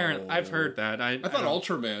 apparent, No. I've heard that. I I thought don't-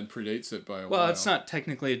 Ultraman predates it by a while. Well, it's not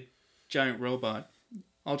technically a giant robot.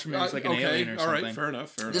 Ultraman's like an alien or all something. right, fair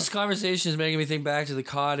enough. This conversation is making me think back to the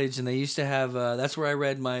cottage, and they used to have. That's where I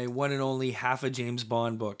read my one and only half a James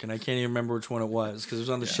Bond book, and I can't even remember which one it was because it was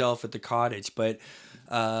on the shelf at the cottage. But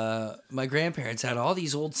my grandparents had all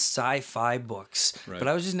these old sci-fi books, Right. but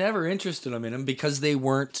I was just never interested in them because they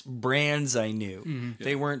weren't brands I knew.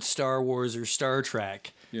 They weren't Star Wars or Star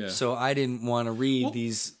Trek. Yeah. So I didn't want to read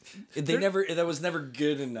these. That was never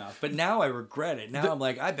good enough. But now I regret it. Now I'm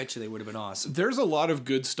like, I bet you they would have been awesome. There's a lot of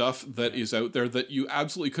good stuff that is out there that you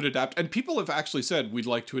absolutely could adapt, and people have actually said we'd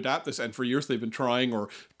like to adapt this, and for years they've been trying, or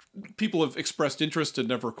people have expressed interest and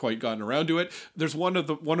never quite gotten around to it. There's one of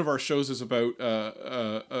our shows is about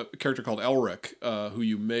a character called Elric, who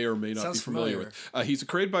you may or may not Sounds be familiar familiar. with. He's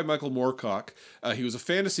created by Michael Moorcock. He was a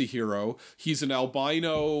fantasy hero. He's an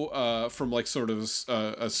albino from like sort of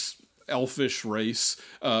elfish race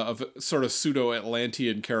of sort of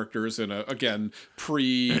pseudo-Atlantean characters in a, again,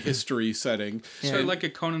 pre-history setting. Sort of like a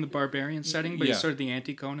Conan the Barbarian setting, but Yeah. he's sort of the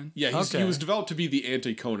anti-Conan. Yeah, he was developed to be the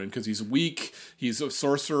anti-Conan because he's weak, he's a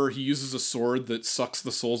sorcerer, he uses a sword that sucks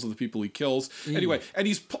the souls of the people he kills. Anyway, and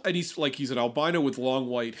he's like, he's an albino with long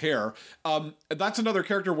white hair. That's another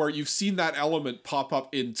character where you've seen that element pop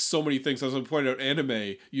up in so many things. As I pointed out,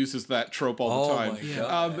 anime uses that trope all the time. My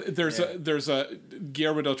God. There's a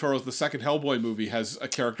Guillermo del Toro's the second Hellboy movie has a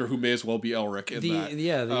character who may as well be Elric in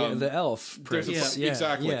that. The elf There's prince.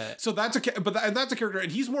 exactly. Yeah. So that's that's a character,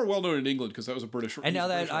 and he's more well known in England because that was a British. And now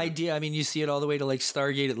that British idea, I mean, you see it all the way to like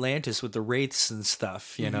Stargate Atlantis with the wraiths and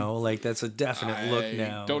stuff, you know, like that's a definite look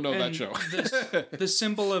now. Don't know that And show. the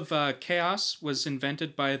symbol of chaos was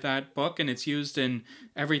invented by that book, and it's used in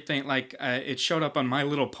everything. Like it showed up on My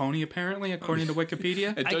Little Pony, apparently, according to Wikipedia.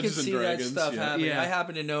 And I can Dungeons and see Dragons, that stuff happening. Yeah. I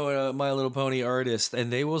happen to know a My Little Pony artist,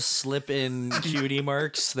 and they will slip in cutie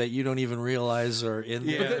marks that you don't even realize are in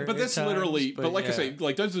there. But this at times, literally, but like I yeah. say,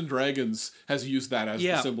 like Dungeons and Dragons has used that as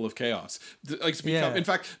the symbol of chaos. Like it's become, Yeah. in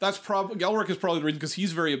fact, that's probably Elric is probably the reason because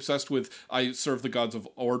he's very obsessed with I serve the gods of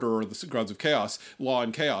order or the gods of chaos, law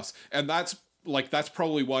and chaos, and that's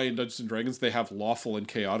probably why in Dungeons and Dragons they have lawful and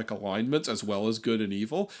chaotic alignments as well as good and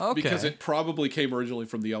evil. Okay. Because it probably came originally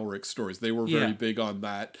from the Elric stories. They were very big on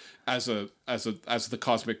that as the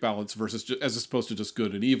cosmic balance versus as opposed to just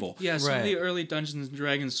good and evil. Yeah, some of Right. the early Dungeons and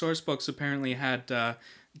Dragons source books apparently had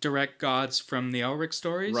direct gods from the Elric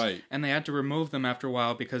stories, Right. And they had to remove them after a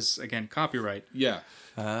while because, again, copyright. Yeah.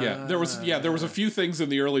 There was a few things in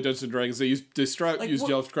the early Dungeons and Dragons. They used what-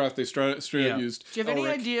 Lovecraft. They straight up used. Do you have any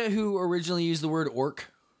Elric. idea who originally used the word orc?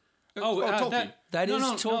 Tolkien. That is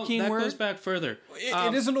Tolkien that word? goes back further.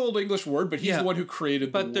 It is an old English word, but he's the one who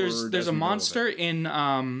created. But the there's word there's as a we know of monster it. in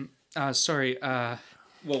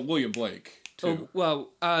Well, William Blake too.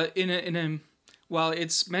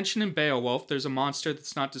 it's mentioned in Beowulf. There's a monster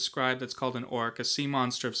that's not described that's called an orc, a sea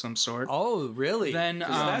monster of some sort. Oh, really? Then, 'Cause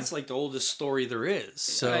that's like the oldest story there is.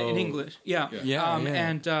 So In English, yeah.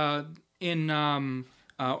 And in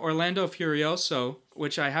Orlando Furioso,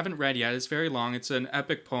 which I haven't read yet, it's very long. It's an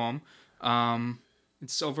epic poem.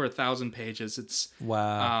 It's over 1,000 pages. It's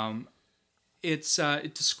wow.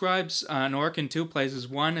 it describes an orc in two places.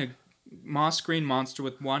 One, a moss green monster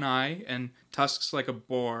with one eye and tusks like a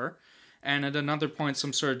boar, and at another point,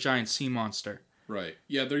 some sort of giant sea monster. Right.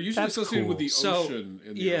 Yeah, they're usually That's associated with cool. the So, ocean.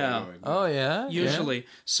 In the yeah. ongoing. Oh yeah. Usually.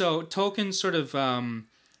 So Tolkien sort of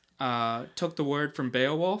took the word from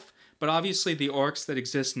Beowulf, but obviously the orcs that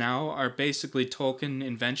exist now are basically Tolkien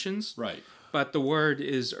inventions. Right. But the word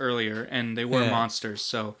is earlier, and they were Yeah. monsters.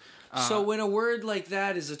 So So when a word like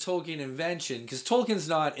that is a Tolkien invention, because Tolkien's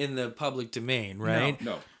not in the public domain, right?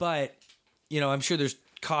 No. But I'm sure there's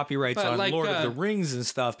copyrights But on like, Lord of the Rings and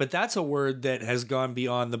stuff. But that's a word that has gone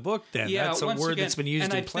beyond the book. Then that's a once word again, that's been used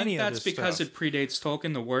and in I plenty think of that's this because stuff. it predates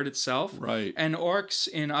Tolkien, the word itself. Right. And orcs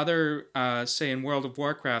in other, say in World of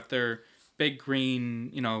Warcraft, they're big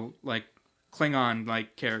green, like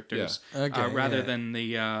Klingon-like characters, Yeah. Okay, rather yeah. than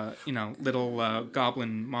the little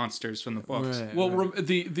goblin monsters from the books. Right. Well,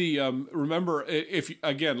 remember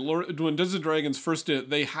when Dungeons and Dragons first did it,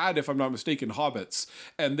 they had, if I'm not mistaken, hobbits,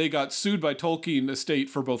 and they got sued by Tolkien Estate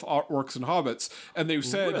for both orcs and hobbits, and they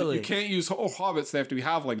said Really? you can't use hobbits; they have to be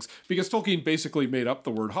halflings because Tolkien basically made up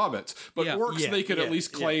the word hobbits. But Yeah. orcs, they could at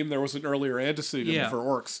least claim there was an earlier antecedent Yeah. for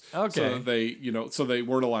orcs. Okay. So they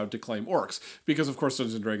weren't allowed to claim orcs because, of course,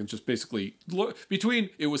 Dungeons and Dragons just basically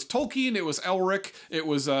it was Tolkien, it was Elric, it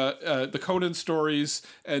was the Conan stories,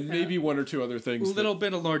 and maybe one or two other things. A little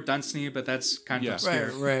bit of Lord Dunsany, but that's kind Yeah. of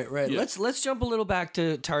obscure. Right. Yeah. Let's jump a little back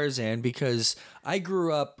to Tarzan because I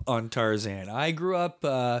grew up on Tarzan. I grew up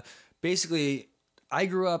I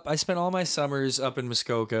spent all my summers up in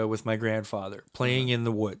Muskoka with my grandfather playing in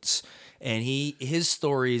the woods. And his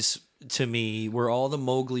stories to me were all the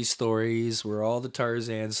Mowgli stories, were all the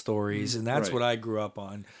Tarzan stories, and that's Right. what I grew up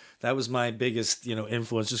on. That was my biggest,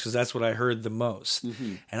 influence, just because that's what I heard the most.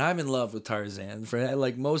 And I'm in love with Tarzan. For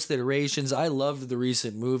like most iterations, I loved the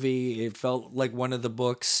recent movie. It felt like one of the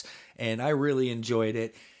books, and I really enjoyed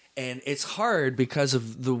it. And it's hard because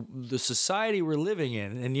of the society we're living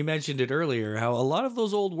in. And you mentioned it earlier, how a lot of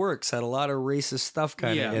those old works had a lot of racist stuff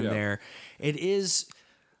kind of in there.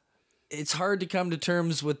 It's hard to come to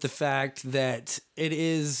terms with the fact that it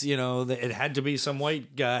is, that it had to be some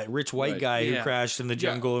rich white guy who Yeah. crashed in the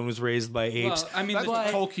jungle and was raised by apes. Well, I mean, That's what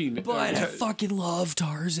Tolkien. But I fucking love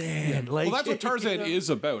Tarzan. Like, Well, that's what Tarzan is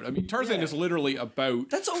about. I mean, Tarzan is literally about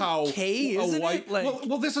That's how okay, a isn't white. it? Like-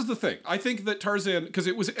 well, this is the thing. I think that Tarzan, because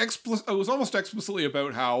it was almost explicitly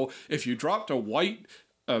about how if you dropped a white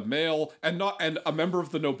a male and a member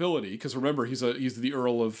of the nobility, because remember he's the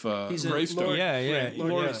Earl of Greystoke.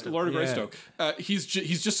 Lord of Greystoke. He's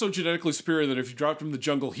just so genetically superior that if you dropped him in the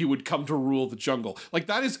jungle, he would come to rule the jungle. Like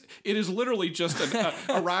it is literally just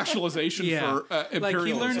a rationalization for imperialism. Like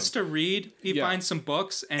he learns to read, he finds some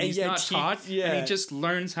books, and he's not taught, and he just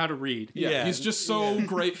learns how to read. Yeah, he's just so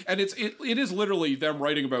great, and it is literally them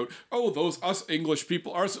writing about, us English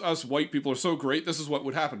people, us white people are so great. This is what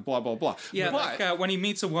would happen. Blah blah blah. Yeah, but, when he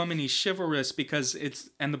meets a woman, he's chivalrous because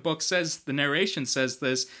the book says, the narration says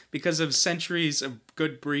this, because of centuries of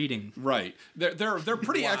good breeding. Right. They're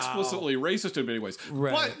pretty explicitly racist in many ways.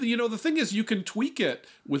 Right. But the thing is, you can tweak it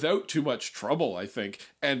without too much trouble, I think,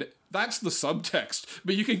 and that's the subtext.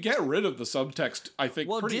 But you can get rid of the subtext, I think,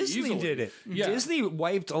 pretty Disney easily. did it. Yeah. Disney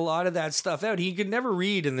wiped a lot of that stuff out. He could never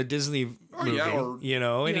read in the Disney movie, and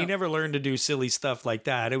he never learned to do silly stuff like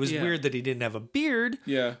that. It was weird that he didn't have a beard.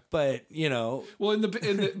 Yeah. But, Well,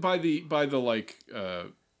 by the like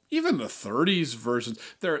even the 30s versions,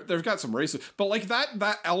 they've got some racism, but like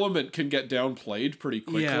that element can get downplayed pretty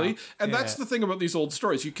quickly, and that's the thing about these old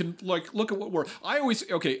stories. You can like look at what I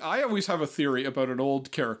always have a theory about an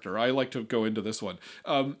old character. I like to go into this one.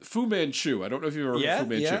 Fu Manchu. I don't know if you've ever heard of Fu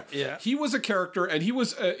Manchu. Yeah. He was a character, and he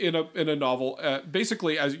was in a novel.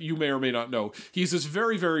 Basically, as you may or may not know, he's this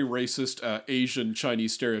very very racist Asian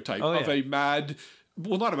Chinese stereotype of a mad.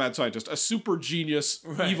 Well, not a mad scientist, a super genius,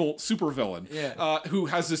 evil supervillain who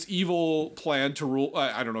has this evil plan to rule.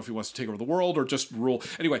 I don't know if he wants to take over the world or just rule.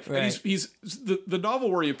 Anyway, and he's the novel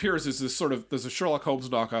where he appears is this sort of, there's a Sherlock Holmes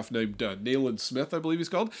knockoff named Nayland Smith, I believe he's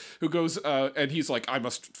called, who goes, and he's like, I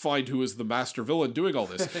must find who is the master villain doing all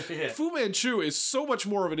this. Fu Manchu is so much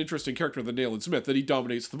more of an interesting character than Nayland Smith that he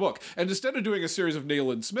dominates the book. And instead of doing a series of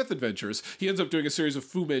Nayland Smith adventures, he ends up doing a series of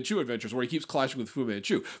Fu Manchu adventures where he keeps clashing with Fu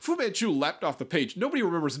Manchu. Fu Manchu leapt off the page. Nobody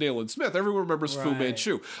remembers Nayland Smith. Everyone remembers Fu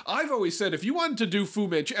Manchu. I've always said, if you wanted to do Fu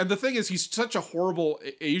Manchu, and the thing is, he's such a horrible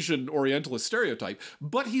Asian Orientalist stereotype,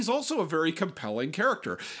 but he's also a very compelling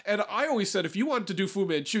character. And I always said, if you wanted to do Fu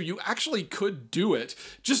Manchu, you actually could do it.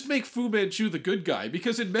 Just make Fu Manchu the good guy,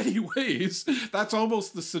 because in many ways, that's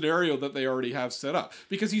almost the scenario that they already have set up.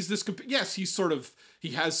 Because he's this,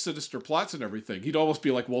 he has sinister plots and everything. He'd almost be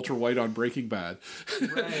like Walter White on Breaking Bad.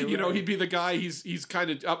 He'd be the guy, he's kind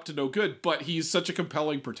of up to no good, but he's such a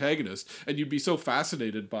compelling protagonist, and you'd be so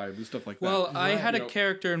fascinated by him and stuff like that. Well, I had a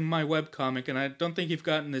character in my webcomic, and I don't think you've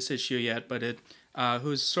gotten this issue yet, but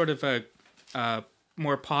who's sort of a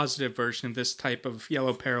more positive version of this type of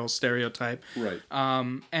Yellow Peril stereotype. Right.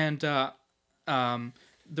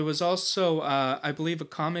 There was also, I believe, a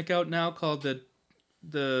comic out now called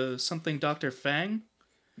the something Dr. Fang.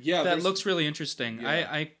 Yeah, that looks really interesting. Yeah.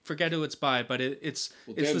 I forget who it's by, but it's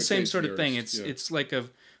the same sort of thing. It's like a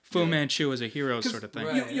Fu Manchu as a hero sort of thing.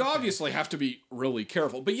 You obviously have to be really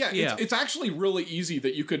careful, but it's actually really easy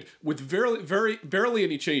that you could, with barely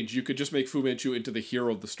any change, you could just make Fu Manchu into the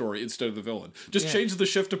hero of the story instead of the villain. Just change the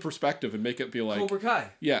shift of perspective and make it be like Cobra Kai.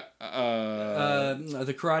 Yeah.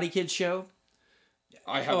 The Karate Kid show.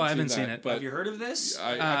 I haven't seen it. But have you heard of this?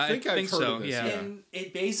 I think I've heard of this. Yeah. And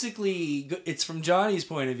it basically, it's from Johnny's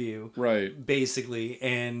point of view, right? Basically,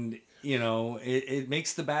 and it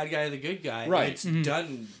makes the bad guy the good guy. Right. It's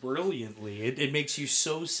done brilliantly. It makes you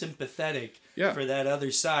so sympathetic for that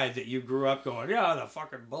other side that you grew up going, the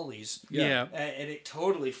fucking bullies. Yeah. And it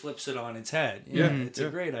totally flips it on its head. It's a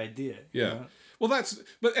great idea. Yeah. Well,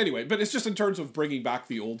 but it's just in terms of bringing back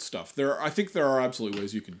the old stuff. I think there are absolutely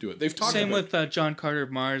ways you can do it. They've talked Same with John Carter of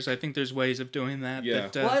Mars. I think there's ways of doing that. Yeah.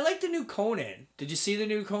 Well, I like the new Conan. Did you see the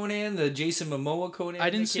new Conan, the Jason Momoa Conan? I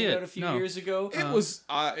didn't see it. Out a few years ago. It was,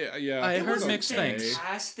 I heard mixed things.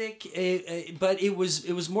 Fantastic, but it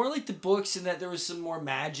was more like the books in that there was some more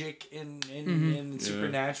magic and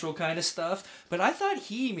supernatural kind of stuff. But I thought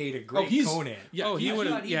he made a great Conan. Yeah, he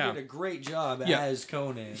did a great job as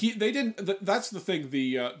Conan. They didn't. That's the thing.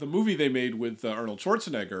 The movie they made with Arnold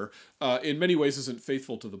Schwarzenegger in many ways isn't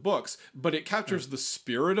faithful to the books, but it captures the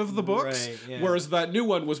spirit of the books. Right, yeah. Whereas that new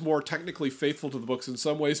one was more technically faithful to the books in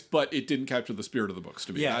some ways, but it didn't capture the spirit of the books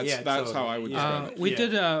to me. That's totally how I would describe it. We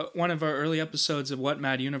did one of our early episodes of What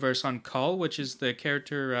Mad Universe on Kull, which is the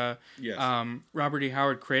character Robert E.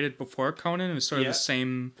 Howard created before Conan. It was sort of the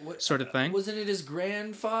same sort of thing. Wasn't it his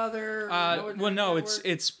grandfather?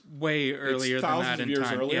 It's way earlier than that in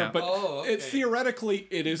time. Earlier, but theoretically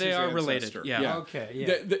it is. They his are ancestor. related. Yeah.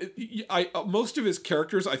 Okay. Most of his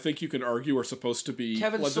characters, I think you can argue, are supposed to be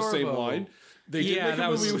Kevin the same Sorbo. line. They did make a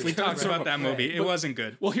movie with we talked Kevin about that Sorbo. movie. It wasn't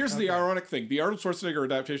good. Well, here's the ironic thing. The Arnold Schwarzenegger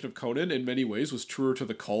adaptation of Conan, in many ways, was truer to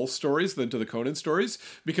the Kull stories than to the Conan stories,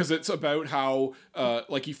 because it's about how,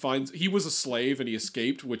 he was a slave and he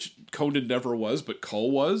escaped, which Conan never was, but Kull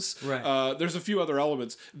was. Right. There's a few other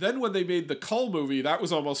elements. Then when they made the Kull movie, that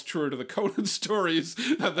was almost truer to the Conan stories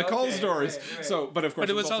than the Kull stories. Right. So, but of course, But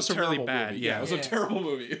it was also a terrible really bad, movie. yeah. It was a terrible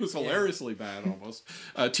movie. It was hilariously bad, almost.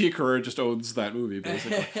 Tia Carrere just owns that movie,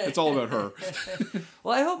 basically. It's all about her.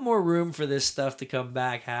 Well, I hope more room for this stuff to come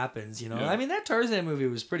back happens, Yeah. I mean, that Tarzan movie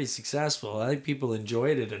was pretty successful. I think people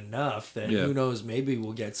enjoyed it enough that who knows, maybe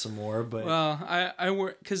we'll get some more, but...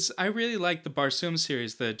 Well, because I really like the Barsoom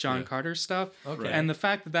series, the John Carter stuff. Okay. And the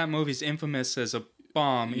fact that movie's infamous as a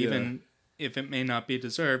bomb, even if it may not be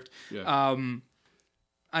deserved,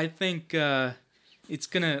 I think it's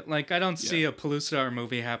gonna, I don't see a Pellucidar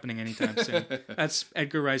movie happening anytime soon. That's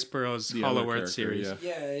Edgar Rice Burroughs' Hollow other Earth series.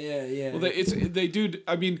 Yeah. Well, they do.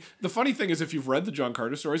 I mean, the funny thing is, if you've read the John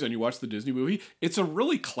Carter stories and you watch the Disney movie, it's a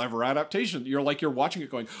really clever adaptation. You're watching it,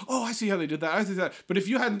 going, "Oh, I see how they did that. I see that." But if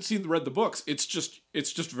you hadn't read the books, it's just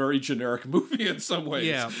very generic movie in some ways.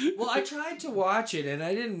 Yeah. Well, I tried to watch it and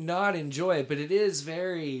I did not enjoy it, but it is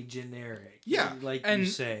very generic. Yeah. You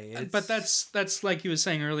say. But that's like you were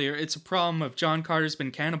saying earlier. It's a problem of John Carter's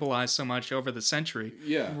been cannibalized so much over the century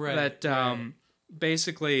Yeah. Right. that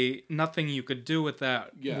basically nothing you could do with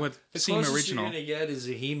that would The seem closest original. you're gonna get is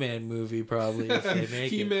a He-Man movie, probably, if they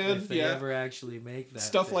make He-Man, it. If they yeah. ever actually make that.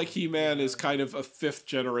 Stuff thing. like He-Man is kind of a fifth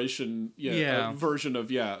generation version of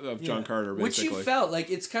John Carter, basically. Which you felt like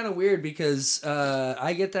it's kind of weird because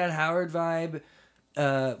I get that Howard vibe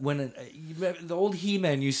when the old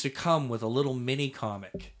He-Man used to come with a little mini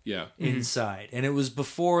comic inside, and it was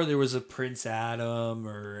before there was a Prince Adam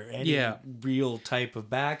or any real type of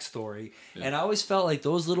backstory, and I always felt like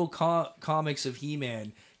those little comics of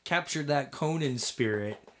He-Man captured that Conan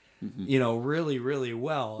spirit. Really, really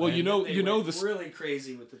well. Well, and this really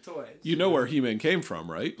crazy with the toys. You know where He-Man came from,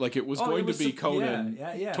 right? Like it was going to be Conan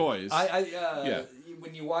toys.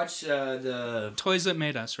 When you watch the Toys That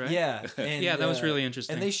Made Us, right? and, that was really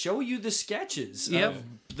interesting. And they show you the sketches of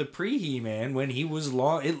the pre-He-Man when he was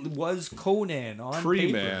long. It was Conan on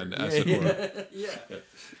Pre-Man, paper. as it were.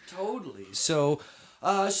 Totally. So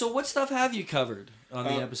what stuff have you covered on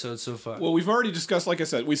the episode so far? Well, we've already discussed, like I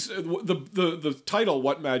said, the title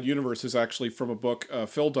 "What Mad Universe" is actually from a book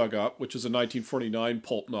Phil dug up, which is a 1949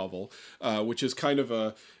 pulp novel, which is kind of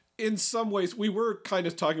a. In some ways, we were kind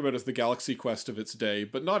of talking about it as the Galaxy Quest of its day,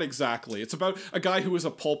 but not exactly. It's about a guy who is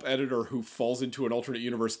a pulp editor who falls into an alternate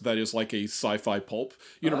universe that is like a sci-fi pulp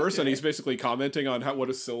universe, and he's basically commenting on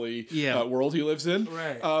what a silly world he lives in.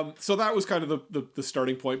 Right. So that was kind of the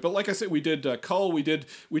starting point. But like I said, we did Kull. We did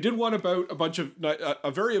one about a bunch of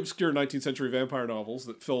a very obscure 19th century vampire novels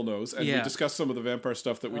that Phil knows, and we discussed some of the vampire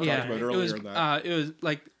stuff that we talked about earlier in that. It was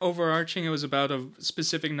like overarching. It was about a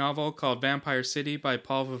specific novel called Vampire City by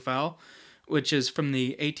Paul Verval, which is from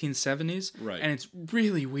the 1870s, right? And it's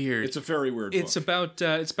really weird. It's a very weird. It's book.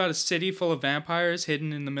 It's about a city full of vampires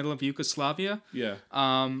hidden in the middle of Yugoslavia. Yeah.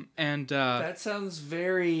 That sounds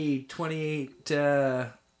very 28. What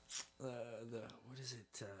is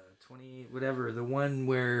it? 28. Whatever. The one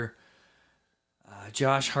where.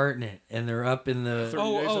 Josh Hartnett, and they're up in the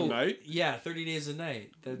 30 Days of Night. Yeah, 30 Days a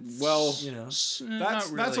Night. That's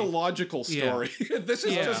that's a logical story. This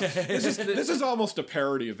is almost a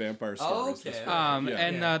parody of vampire stories.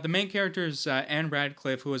 The main character is Anne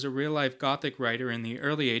Radcliffe, who was a real life Gothic writer in the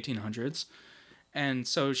early 1800s, and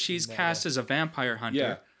so she's cast as a vampire hunter.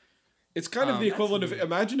 Yeah. It's kind of the equivalent of,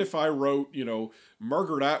 imagine if I wrote,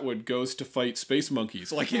 Margaret Atwood goes to fight space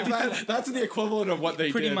monkeys. Like, that's the equivalent of what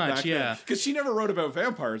they Pretty did much, back yeah. then. Because she never wrote about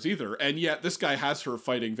vampires either, and yet this guy has her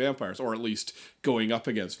fighting vampires, or at least going up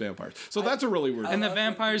against vampires. So that's a really weird And the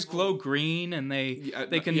vampires glow green, and they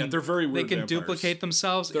can they're very weird They can vampires. duplicate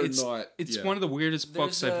themselves. It's one of the weirdest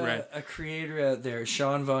books I've read. A creator out there,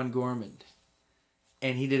 Sean Von Gorman,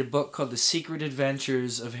 and he did a book called The Secret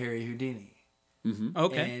Adventures of Harry Houdini. Mm-hmm.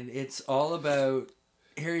 Okay. And it's all about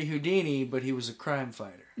Harry Houdini, but he was a crime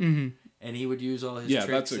fighter. Mm-hmm. And he would use all his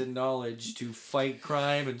tricks and knowledge to fight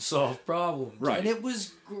crime and solve problems. Right. And it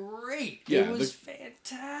was great. Yeah, it was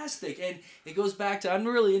fantastic. And it goes back to, I'm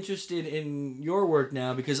really interested in your work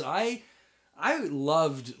now because I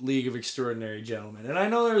loved League of Extraordinary Gentlemen. And I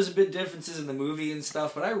know there was a bit differences in the movie and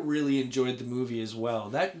stuff, but I really enjoyed the movie as well.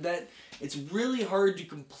 That it's really hard to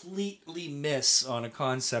completely miss on a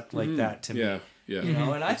concept like that to me. Yeah.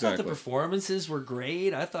 And I thought the performances were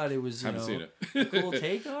great. I thought it was, Haven't seen it. a cool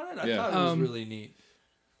take on it. I thought it was really neat.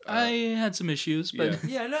 I had some issues, but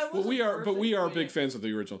Yeah. Yeah, no, it Well, we wasn't are, but we perfect, are but big fans of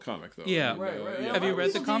the original comic, though. Yeah. Right, right. yeah. Have you read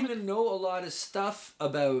the People comic? didn't even know a lot of stuff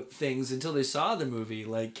about things until they saw the movie,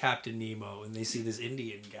 like Captain Nemo, and they see this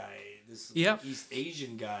Indian guy, this Yeah. East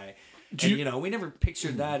Asian guy. you- And we never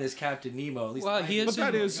pictured that as Captain Nemo. At least Well, I he didn't. is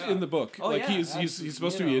But that is in the book. Oh, like yeah, he's absolutely,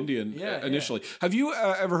 supposed to you be know. Indian Yeah, initially. Have you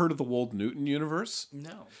ever heard of the Wold Newton universe?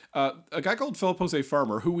 No. A guy called Philip Jose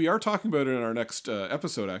Farmer, who we are talking about in our next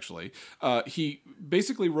episode, actually, he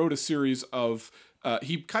basically wrote a series of.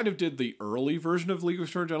 He kind of did the early version of League of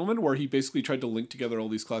Extraordinary Gentlemen, where he basically tried to link together all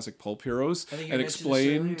these classic pulp heroes I think you and mentioned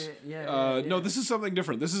explained. this earlier. Yeah, No, this is something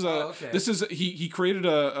different. This is okay. he created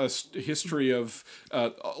a history of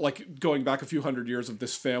like going back a few hundred years of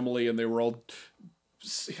this family, and they were all.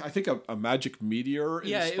 I think a magic meteor.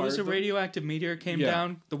 yeah, it was a inspired them. radioactive meteor came Yeah.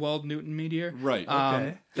 down, the Wald Newton meteor. Right.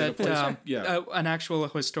 Okay. That Yeah. an actual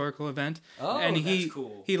historical event. Oh, and that's he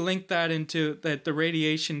cool. he linked that into that the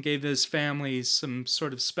radiation gave his family some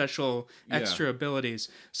sort of special extra abilities.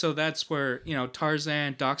 So that's where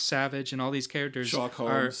Tarzan, Doc Savage, and all these characters Sherlock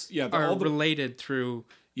are Holmes. Yeah, they're are all the- related through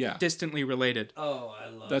Yeah. distantly related. Oh, I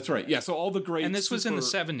love That's right. Yeah. So all the great. And this was in the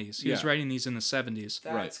super- 70s. He was Yeah. writing these in the 70s.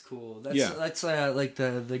 That's Right. cool. That's Yeah. that's like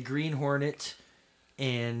the Green Hornet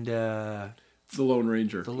and The Lone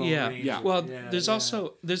Ranger. the Lone Yeah. Ranger. Yeah. Well, Yeah, there's yeah.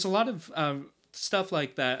 also there's a lot of stuff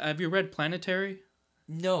like that. Have you read Planetary?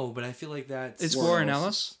 No, but I feel like that's It's Warren Warren Ellis.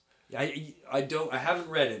 Ellis. I haven't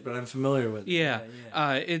read it, but I'm familiar with it. Yeah,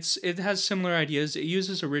 it has similar ideas. It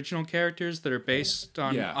uses original characters that are based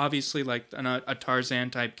on Yeah. obviously like a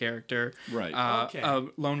Tarzan type character, Right. Okay. a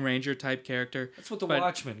Lone Ranger type character. That's what the but,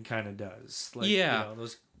 Watchmen kind of does. Like, Yeah.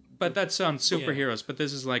 those but that's on superheroes. But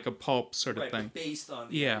this is like a pulp sort of right, thing. but based on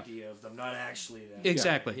the Yeah. idea of them, not actually them.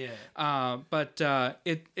 Exactly. Yeah. But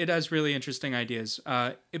it has really interesting ideas.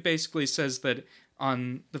 It basically says that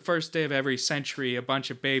on the first day of every century, a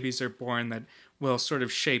bunch of babies are born that will sort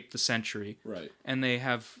of shape the century. Right. And they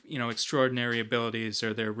have, extraordinary abilities,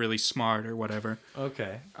 or they're really smart or whatever.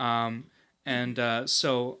 Okay.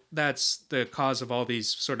 So that's the cause of all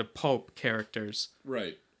these sort of pulp characters.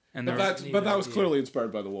 Right. And But they're, that was idea. clearly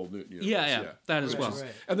inspired by the Wold Newton universe. yeah, that as Right, well.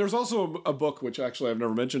 right. And there's also a book which actually I've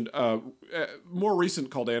never mentioned, more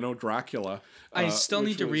recent, called Anno Dracula. I still which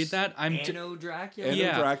need to read was- that. Anno Dracula? Anno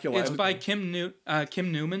Yeah, Dracula. it's by Kim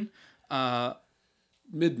Newman.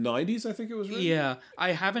 Mid-90s, I think it was written. Yeah,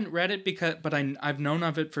 I haven't read it but I've known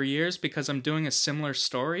of it for years because I'm doing a similar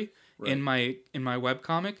story in my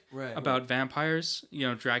webcomic Right, about vampires.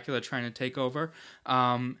 Dracula trying to take over.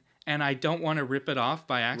 And I don't want to rip it off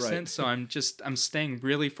by accident, Right. so I'm staying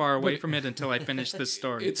really far away from it until I finish this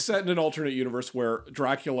story. It's set in an alternate universe where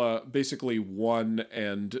Dracula basically won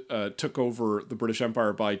and took over the British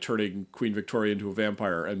Empire by turning Queen Victoria into a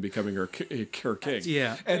vampire and becoming her king.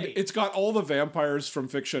 Yeah. And it's got all the vampires from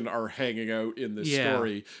fiction are hanging out in this Yeah.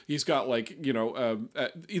 story. He's got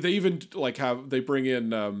they even they bring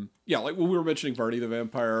in like when we were mentioning Barney the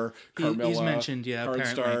Vampire, Carmilla, He's mentioned,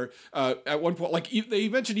 Hardstar. At one point, they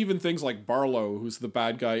mentioned even things like Barlow, who's the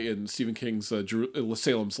bad guy in Stephen King's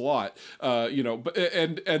Salem's Lot. But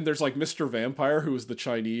there's like Mr. Vampire, who is the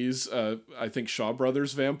Chinese, I think Shaw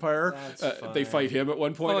Brothers vampire. That's They fine. fight him at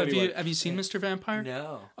one point. Oh, anyway. have you seen Mr. Vampire?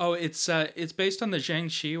 No. Oh, it's based on the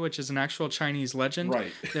Jiangxi, which is an actual Chinese legend.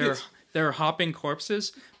 Right. They're hopping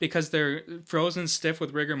corpses because they're frozen stiff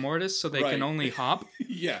with rigor mortis, so they Right. can only hop.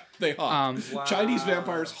 Yeah, they hop. Chinese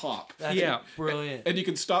vampires hop. That's Yeah. brilliant. And you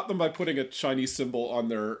can stop them by putting a Chinese symbol on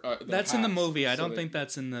their. That's in the hats, movie. I so don't they- think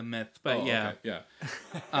that's in the myth, but Oh, yeah. okay,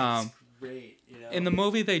 yeah. Great. In the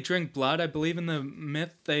movie, they drink blood. I believe in the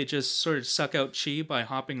myth, they just sort of suck out chi by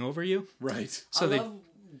hopping over you. Right. So I they, love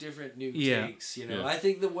different new Yeah. takes. Yeah. I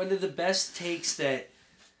think that one of the best takes that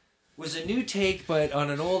was a new take, but on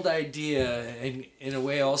an old idea, and in a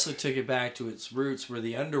way also took it back to its roots, were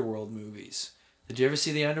the Underworld movies. Did you ever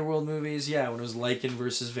see the Underworld movies? Yeah, when it was Lycan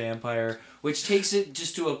versus Vampire, which takes it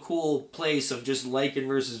just to a cool place of just Lycan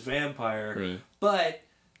versus Vampire. Right. But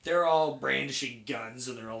they're all brandishing guns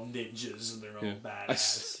and they're all ninjas and they're all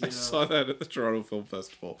badass. I saw that at the Toronto Film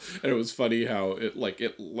Festival, and it was funny how it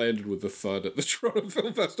landed with a thud at the Toronto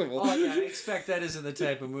Film Festival. Oh yeah, I expect that isn't the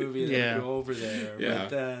type of movie that Yeah. would go over there. Yeah. But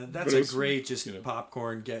that's But it a was, great just you know.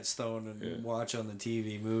 popcorn, get stoned, and Yeah. watch on the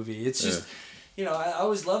TV movie. It's just, I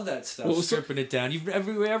always love that stuff. Well, so- stripping it down. You've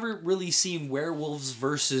ever really seen werewolves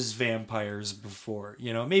versus vampires before?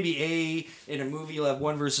 Maybe in a movie you'll have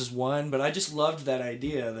 1 versus 1, but I just loved that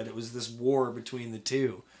idea that it was this war between the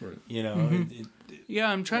two. Right. yeah,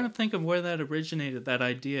 I'm trying to think of where that originated, that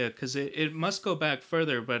idea, because it must go back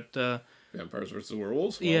further, but Vampires versus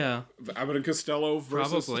werewolves. Well, Yeah. Abbott and Costello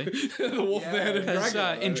versus Probably. the Wolfman and Because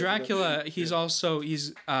Dracula. in Dracula, he's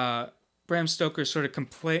Bram Stoker sort of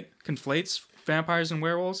conflates vampires and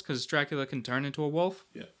werewolves because Dracula can turn into a wolf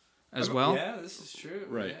Yeah. as well. Yeah, this is true.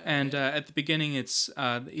 Right. Yeah. And at the beginning, it's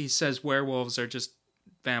he says werewolves are just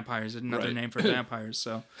vampires, another Right. name for vampires.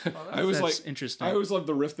 So I was that's like, interesting. I always loved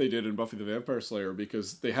the riff they did in Buffy the Vampire Slayer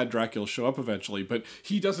because they had Dracula show up eventually, but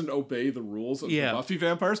he doesn't obey the rules of the Buffy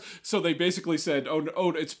vampires. So they basically said,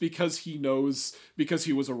 "Oh, it's because he knows because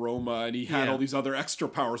he was a Roma and he had Yeah. all these other extra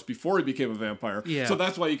powers before he became a vampire. Yeah. So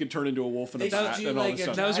that's why you can turn into a wolf and a They bat should do and all like this a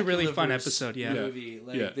stuff." That was a really fun Draculaverse episode, yeah. Movie.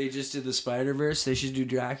 Like Yeah. they just did the Spider-Verse. They should do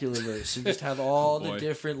Draculaverse and just have all the boy.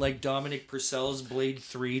 different like Dominic Purcell's Blade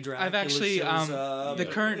 3 Dracula. I've actually shows up.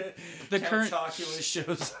 the current Count Chocula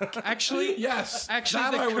shows up. actually Yes, actually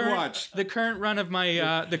that the I would current watch. the current run of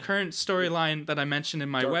my the current storyline that I mentioned in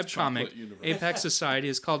my Dark webcomic Chocolate Universe. Apex Society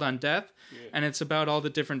is called On Death, and it's about all the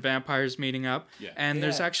different vampires meeting up. Yeah. And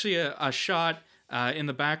there's Yeah. actually a shot in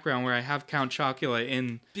the background where I have Count Chocula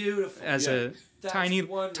in Beautiful. as Yeah. a That's tiny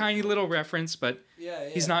wonderful. little reference, but Yeah,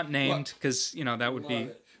 he's yeah. not named because that would Love be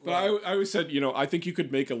it. But I always said, I think you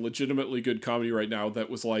could make a legitimately good comedy right now that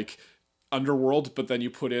was like Underworld, but then you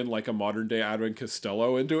put in like a modern day Abbott and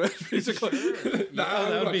Costello into it, basically.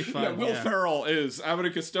 that would be fun, Yeah, Will yeah. Ferrell is Abbott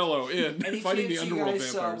and Costello in Any fighting the chance you Underworld guys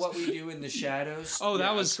saw vampires. What We Do in the Shadows? Oh, that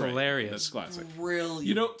Yeah, was that's great. hilarious. That's classic.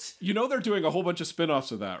 Brilliant. You know they're doing a whole bunch of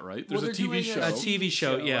spin-offs of that, right? There's Well, a they're TV doing show. A TV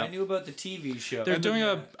show, yeah. I knew about the TV show. They're And doing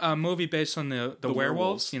then- a movie based on the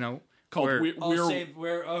werewolves, called where-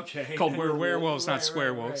 We're okay. Called we're werewolves, not Right,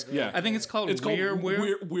 swearwolves. right. Yeah. I think it's called It's called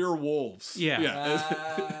We're Werewolves.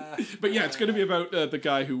 Yeah. But yeah, it's going to be about the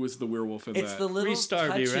guy who was the werewolf in It's that. the little Reese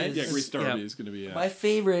Darby, touches. right? yeah, Grease Darby Yeah. is going to be. My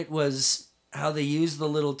favorite was how they used the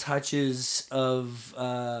little touches of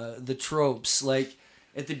the tropes, like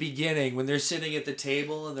at the beginning when they're sitting at the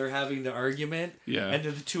table and they're having the argument, Yeah. and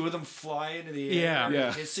the two of them fly into the Yeah. air Yeah.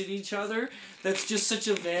 and hiss at each other. That's just such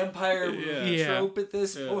a vampire movie Yeah. trope at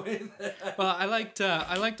this point. Well, I liked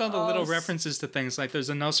all the little s- references to things like there's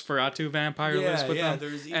a Nosferatu vampire Yeah, lives with yeah, them,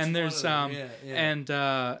 there's each and one there's of them. Yeah,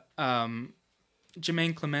 and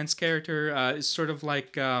Jermaine Clement's character is sort of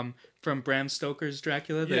like from Bram Stoker's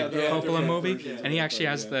Dracula, the Yeah, the Coppola different movie, versions and he of actually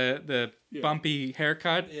that, has yeah. the bumpy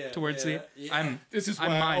haircut Yeah, towards yeah, the. yeah. This is I'm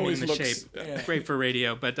why I miming always the looks. shape. Yeah. Great for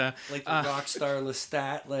radio, but Like the rock star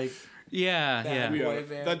Lestat, like yeah. Bad Yeah, boy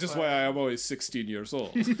that is why I am always 16 years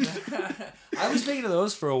old. I was thinking of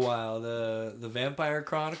those for a while. The Vampire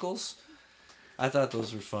Chronicles. I thought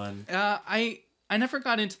those were fun. I never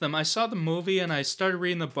got into them. I saw the movie and I started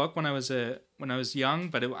reading the book when I was young,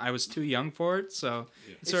 but I was too young for it, so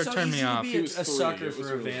it sort of turned me off. To be He was a three. sucker It was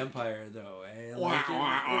for a really- vampire, though. Eh? Wah, Like,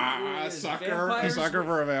 wah, is. sucker Vampires-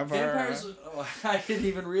 for a vampire. Vampires. Oh, I didn't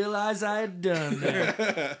even realize I had done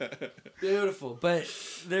that. Beautiful, but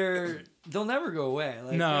they'll never go away.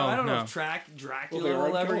 Like, No, I don't know no. if Dracula Well, they are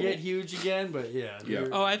will ever unkillable. get huge again, but yeah. Yeah. they're-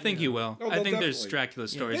 Oh, I think you will. Oh, I they'll think there's definitely. Dracula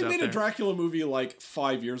stories They out made there. a Dracula movie like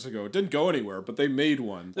 5 years ago. It didn't go anywhere, but they made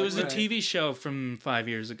one. There was Right. a TV show from 5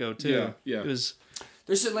 years ago too. Yeah, yeah. It was,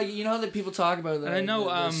 There's like that people talk about. and I know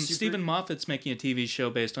the super- Stephen Moffat's making a TV show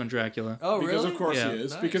based on Dracula. Oh, really? Because of course Yeah. he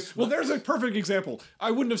is. Nice. Because there's a perfect example.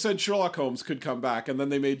 I wouldn't have said Sherlock Holmes could come back, and then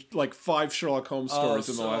they made like 5 Sherlock Holmes stories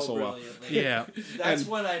in the last little while. brilliantly. Yeah. That's And-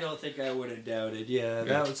 one I don't think I would have doubted. Yeah,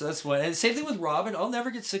 that's one. And same thing with Robin. I'll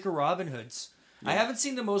never get sick of Robin Hoods. I haven't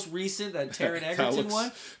seen the most recent, that Taron That Egerton looks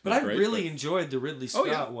one, but I great, really but- enjoyed the Ridley Scott Oh,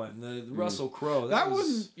 yeah. one, the Russell Crowe. That was,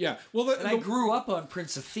 one, yeah. Well, And I grew up on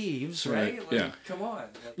Prince of Thieves, right? Right, Like, yeah. Come on.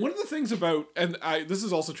 one of the things about, and this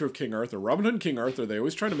is also true of King Arthur. Robin Hood and King Arthur, they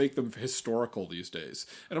always try to make them historical these days,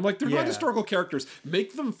 and I'm like, they're Yeah. not historical characters.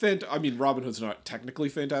 Make them I mean, Robin Hood's not technically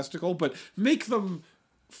fantastical, but make them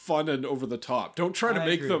fun and over the top. Don't try to I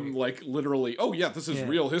make agree. them like literally. Oh yeah, this is Yeah.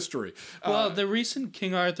 real history. Well, the recent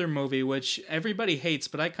King Arthur movie, which everybody hates,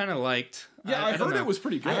 but I kind of liked. Yeah, I don't heard know. it was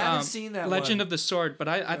pretty good. I haven't seen that Legend one. of the Sword, but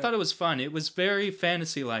I thought it was fun. It was very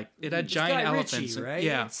fantasy-like. It had It's giant Guy elephants. Ritchie, and- right?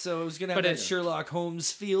 Yeah, So it was gonna have But that it- Sherlock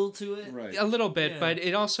Holmes feel to it. Right. a little bit, Yeah. but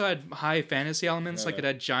it also had high fantasy elements. Like it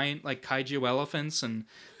had giant, like kaiju elephants and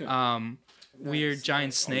weird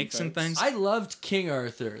giant snakes and Artifacts. things. I loved King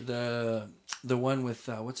Arthur, the one with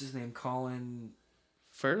what's his name, Colin.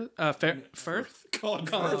 Firth? Firth? Colin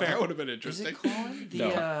Farrell. That would have been Is interesting. it Colin? The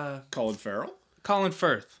No. Colin Farrell? Colin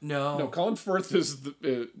Firth. No, Colin Firth is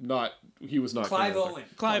not. He was not. Clive King Arthur. Owen.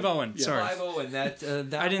 Clive Owen, sorry. Clive Owen. That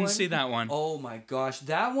I didn't one? see that one. Oh my gosh,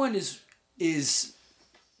 that one is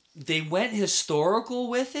they went historical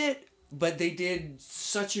with it, but they did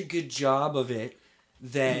such a good job of it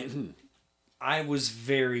that I was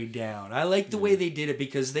very down. I like the way they did it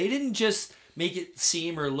because they didn't just make it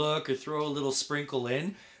seem or look or throw a little sprinkle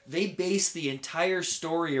in. They based the entire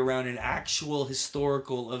story around an actual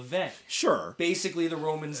historical event. Sure. Basically, the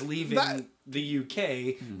Romans leaving the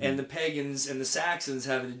UK and the pagans and the Saxons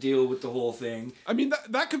having to deal with the whole thing. I mean,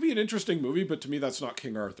 that could be an interesting movie, but to me, that's not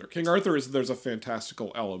King Arthur. King Arthur there's a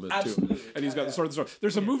fantastical element to it, and he's got the sort of story.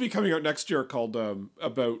 There's a movie coming out next year called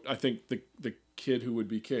about, I think, the kid who would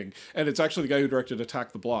be king, and it's actually the guy who directed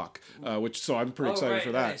Attack the Block, so I'm pretty excited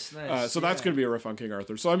for that. Nice. So that's going to be a riff on King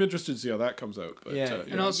Arthur. So I'm interested to see how that comes out. But,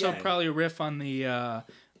 And also probably a riff on the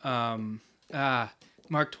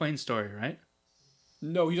Mark Twain story, right?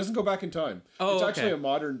 No, he doesn't go back in time. Oh, it's okay. actually a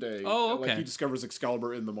modern day. Oh, okay. Like he discovers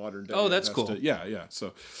Excalibur in the modern day. Oh, that's and has cool. Yeah.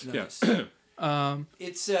 So Nice. yeah.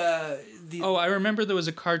 It's the I remember there was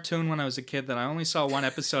a cartoon when I was a kid that I only saw one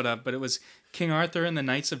episode of, but it was King Arthur and the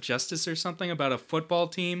Knights of Justice or something about a football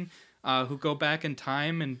team who go back in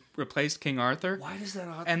time and replace King Arthur. Why does that?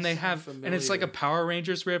 And they have, and it's like a Power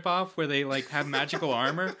Rangers ripoff where they like have magical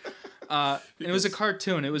armor. And it was a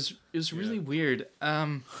cartoon. It was really weird.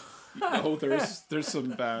 Oh, there's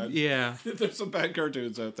some bad. Yeah. There's some bad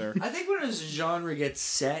cartoons out there. I think when a genre gets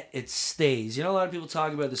set, it stays. You know, a lot of people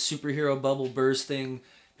talk about the superhero bubble bursting,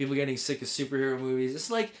 people getting sick of superhero movies. It's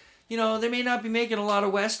like, you know, they may not be making a lot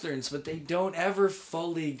of westerns, but they don't ever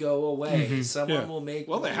fully go away. Someone will make.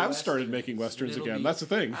 Well, they more have started westerns, making westerns and it'll again. be That's the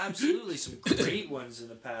thing. Absolutely, some great ones in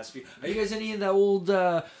the past few. Are you guys any of that old?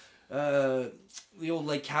 The old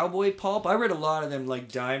like cowboy pulp. I read a lot of them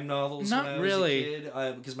like dime novels Not when I was really. a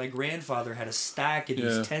kid because my grandfather had a stack of these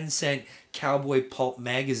Yeah. 10-cent cowboy pulp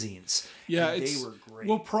magazines. Yeah, and it's, they were great.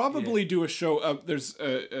 we'll probably do a show. There's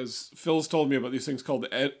as Phil's told me about these things called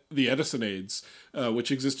the Edisonades,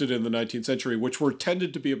 which existed in the 19th century, which were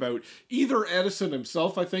tended to be about either Edison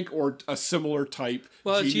himself, I think, or a similar type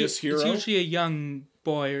genius hero. It's usually a young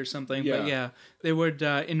boy or something, Yeah. but yeah, they would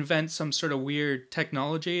invent some sort of weird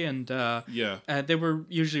technology, and they were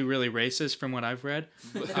usually really racist from what I've read,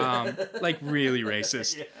 like really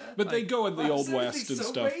racist. But they go in the Old West and so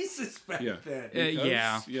stuff. Racist back Yeah. then.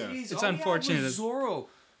 Yeah. Yeah. Jeez, It's yeah, unfortunate it was Zorro.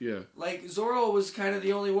 Yeah. Like Zorro was kind of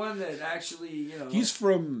the only one that actually, you know. He's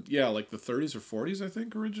from like the 30s or 40s, I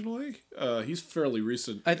think, originally. He's fairly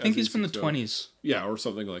recent. I think as he's from the things go. 20s. Yeah, or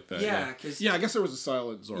something like that. Yeah, 'cause- I guess there was a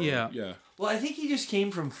silent Zorro. Yeah. Well, I think he just came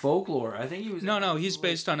from folklore. I think he was. No, he's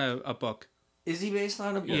based on a book. Is he based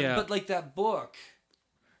on a book? Yeah. But like that book.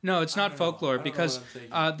 No, it's not folklore I don't know because what I'm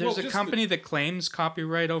thinking. there's Well, a just company that claims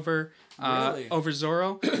copyright over Really? over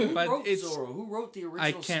Zorro, Who but wrote it's Zorro? Who wrote the original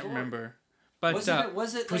I can't story? remember. But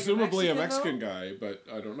Was it Presumably like a Mexican though? guy, but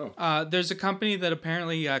I don't know. there's a company that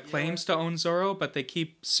apparently claims to own Zorro, but they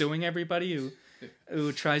keep suing everybody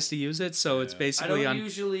who tries to use it. So it's I basically don't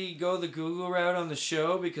usually go the Google route on the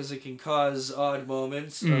show because it can cause odd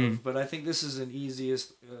moments. But I think this is an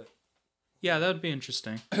easiest. Yeah, that would be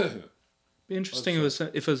interesting. Be interesting if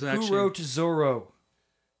it was actually. Who wrote Zorro?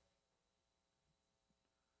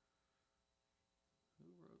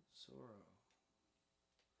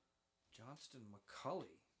 Johnston McCulley.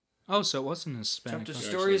 Oh, so it wasn't a Hispanic. Chapter one.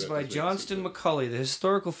 stories Actually, by that's Johnston McCulley. The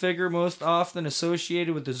historical figure most often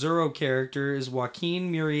associated with the Zorro character is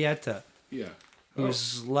Joaquin Murrieta, Yeah.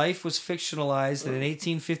 whose life was fictionalized in an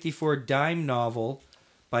 1854 dime novel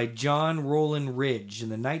by John Roland Ridge. In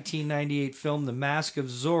the 1998 film The Mask of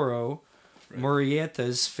Zorro,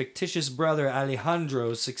 Murrieta's fictitious brother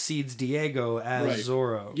Alejandro succeeds Diego as Right.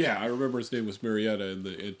 Zorro. Yeah, I remember his name was Murrieta in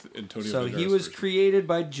the Antonio So Banderas he was version. created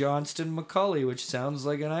by Johnston McCulley, which sounds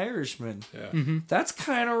like an Irishman. Yeah. That's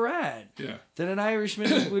kind of rad. Yeah. That an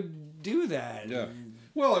Irishman would do that. Yeah.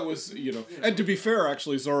 Well, it was, and to be fair,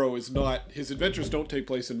 actually, Zorro is not, his adventures don't take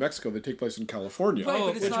place in Mexico, they take place in California. Right,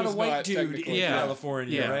 but it's which not a was white dude in technically- Yeah.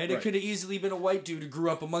 California, Yeah. right? It Right. could have easily been a white dude who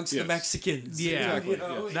grew up amongst the Yes. Mexicans. Yeah. You know?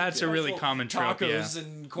 Exactly, That's a really common trope, Tacos yeah.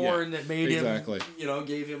 and corn that made Exactly. him,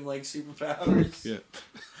 gave him like superpowers. Yeah.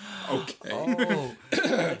 Okay. Oh,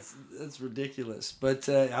 that's ridiculous. But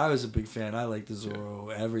I was a big fan. I like the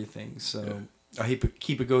Zorro everything. So I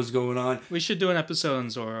keep it going on. We should do an episode on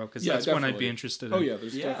Zorro because Yeah, that's one I'd definitely. be interested in. Oh, yeah,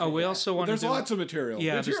 there's Yeah. definitely. Oh, we also want to There's do. lots of material.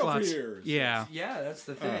 Yeah, there's material lots. for years. Yeah, Yeah, that's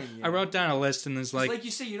the thing. I wrote down a list and there's It's like like you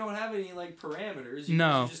say, you don't have any like parameters. You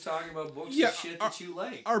No. You're just talking about books Yeah, and shit that you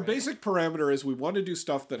like. Our right? basic parameter is we want to do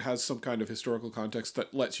stuff that has some kind of historical context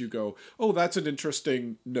that lets you go, oh, that's an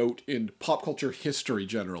interesting note in pop culture history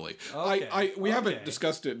generally. Okay. We haven't Okay.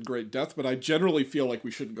 discussed it in great depth, but I generally feel like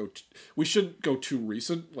we shouldn't go too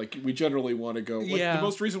recent. Like we generally want to go. Like, Yeah. The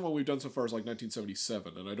most recent one we've done so far is like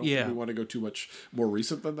 1977, and I don't Yeah. think we want to go too much more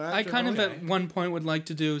recent than that. I kind of generally. at one point would like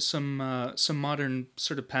to do some modern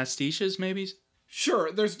sort of pastiches maybe.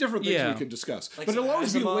 Sure, there's different things Yeah. we could discuss, Like but some it'll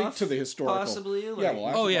always be Asimov, linked to the historical. possibly, like- yeah,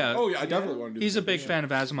 well, Oh, yeah. oh yeah, I definitely want to do. He's a that. big fan of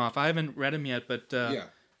Asimov. I haven't read him yet, but Yeah,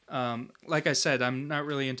 like I said, I'm not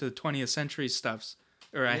really into the 20th century stuffs,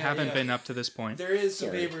 or I haven't yeah. been up to this point. There is some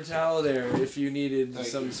Sorry. paper towel there if you needed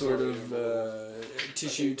some you. sort Sorry, of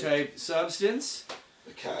tissue type substance.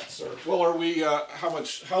 the cats are. Well, are we?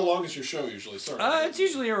 How long is your show usually? Sorry. It's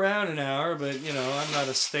usually around an hour, but you know I'm not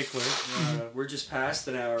a stickler. We're just past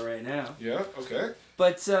an hour right now. Yeah. Okay.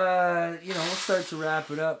 But you know we'll start to wrap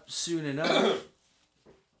it up soon enough.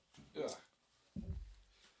 Yeah.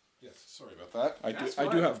 Yes. Sorry about that. I That's do. I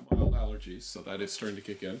fine. do have mild allergies, so that is starting to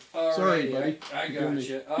kick in. Sorry, buddy. I Give me-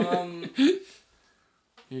 gotcha.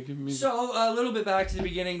 You give me. So a little bit back to the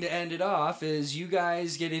beginning to end it off is you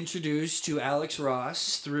guys get introduced to Alex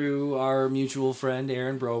Ross through our mutual friend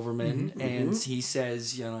Aaron Broverman, and he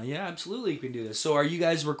says, you know, yeah, absolutely, you can do this. So are you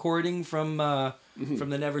guys recording from the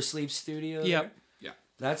Never Sleep studio? Yep. there? Yeah.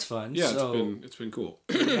 That's fun. Yeah. So It's been cool.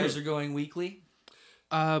 you guys are going weekly.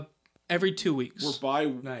 Every 2 weeks. We're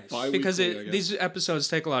Nice. bi-weekly, because I guess. these episodes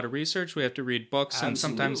take a lot of research. We have to read books and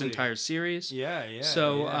sometimes Absolutely. entire series. Yeah.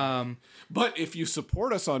 So, But if you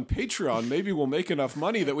support us on Patreon, maybe we'll make enough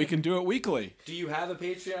money that we can do it weekly. do you have a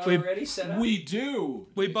Patreon We- already set up? We do.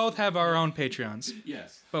 we both have our own Patreons,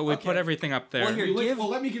 Yes. but we Okay. put everything up there. Well, here- Give- Well,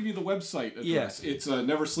 let me give you the website address. Yeah. It's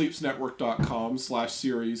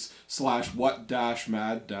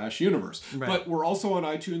neversleepsnetwork.com/series/what-mad-universe. Right. But we're also on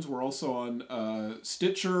iTunes. We're also on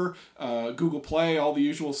Stitcher, Google Play, all the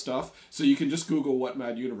usual stuff. So you can just Google What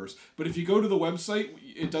Mad Universe. But if you go to the website,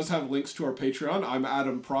 it does have links to our Patreon. I'm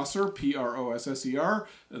Adam Prosser, Prosser,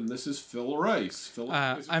 and this is Phil Rice. Is it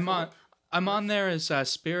I'm Phil? on. I'm on there as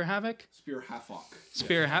Spear Havoc. Spear Halfhawk.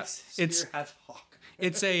 Spear Havoc. It's Spear Half Hawk.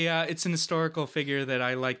 it's an historical figure that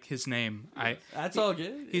I like his name. That's all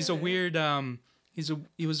good. He's a weird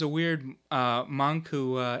he was a weird monk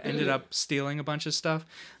who ended up stealing a bunch of stuff.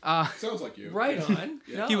 Sounds like you. Right on.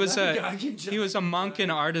 No, He was I can he was a monk and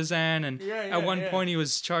artisan, and Yeah, at one yeah. point he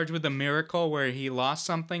was charged with a miracle where he lost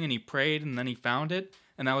something and he prayed and then he found it,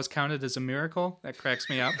 and that was counted as a miracle. That cracks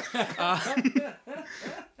me up.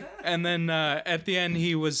 And then at the end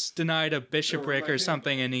he was denied a bishopric or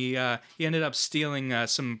something, and he ended up stealing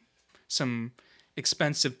some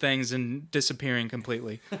expensive things and disappearing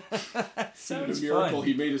completely. Sounds A miracle. fun.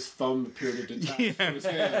 He made his thumb appear to detach from his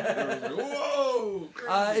hand. And everyone's like, whoa!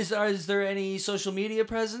 Is there any social media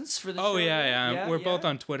presence for the Oh show? yeah. We're both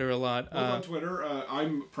on Twitter a lot. Both on Twitter.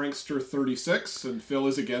 I'm Prankster36, and Phil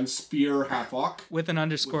is again Spear Halfhawk. With an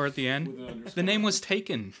underscore at the With end. an underscore. The name was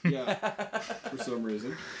taken Yeah, for some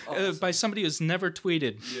reason. by somebody who's never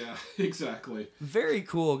tweeted. Yeah, exactly. Very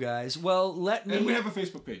cool, guys. Well, let me. And we have a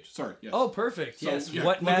Facebook page. Sorry. Yes. Oh, perfect. So, Yes. yeah,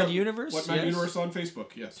 What look Mad up Universe? What Mad Yes. Universe on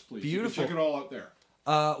Facebook. Yes, please. Beautiful. You can check it all out there.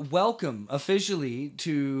 Welcome officially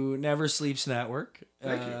to Never Sleeps Network.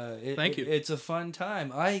 Thank you. Thank you. It's a fun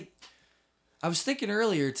time. I was thinking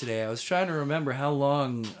earlier today. I was trying to remember how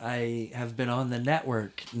long I have been on the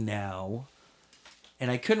network now, and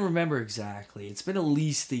I couldn't remember exactly. It's been at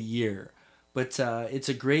least a year, but it's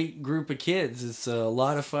a great group of kids. It's a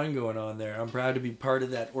lot of fun going on there. I'm proud to be part of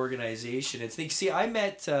that organization.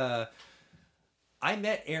 I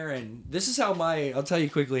met Aaron. This is how I'll tell you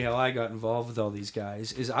quickly how I got involved with all these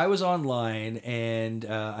guys. Is I was online and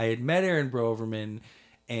I had met Aaron Broverman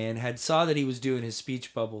and had saw that he was doing his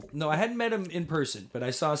speech bubble. No, I hadn't met him in person, but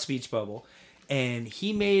I saw speech bubble, and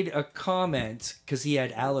he made a comment because he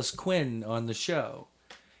had Alice Quinn on the show,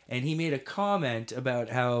 and he made a comment about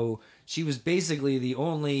how she was basically the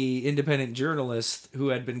only independent journalist who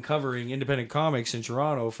had been covering independent comics in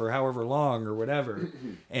Toronto for however long or whatever.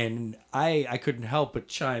 And I couldn't help but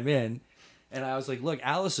chime in. And I was like, look,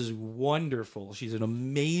 Alice is wonderful. She's an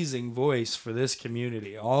amazing voice for this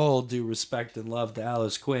community. All due respect and love to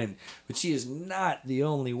Alice Quinn. But she is not the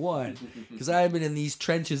only one. Because I've been in these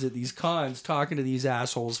trenches at these cons talking to these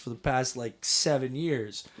assholes for the past 7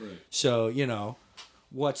 years. Right. So,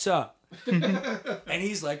 what's up? And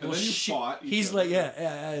he's like, well, then you shit. fought each He's other. like,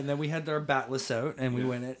 yeah, and then we had our batless out, and we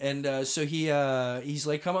went, and so he's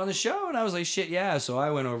like, come on the show, and I was like, shit, yeah. So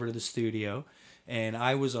I went over to the studio, and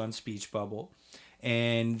I was on Speech Bubble,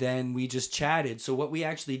 and then we just chatted. So what we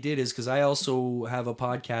actually did is, because I also have a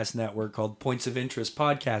podcast network called Points of Interest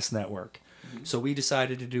Podcast Network, so we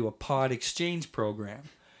decided to do a pod exchange program.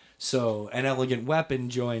 So, An Elegant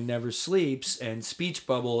Weapon joined Never Sleeps, and Speech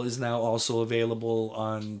Bubble is now also available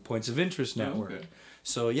on Points of Interest Network. okay.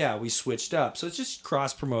 So, yeah, we switched up. So, it's just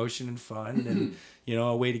cross promotion and fun, and,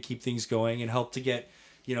 a way to keep things going and help to get,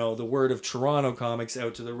 the word of Toronto comics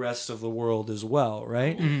out to the rest of the world as well,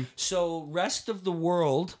 right? So, rest of the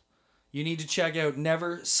world, You need to check out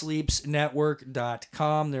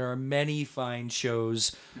neversleepsnetwork.com. There are many fine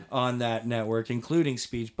shows on that network, including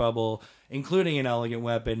Speech Bubble, including An Elegant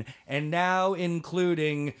Weapon, and now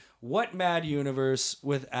including What Mad Universe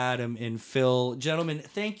with Adam and Phil. Gentlemen,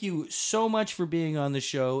 thank you so much for being on the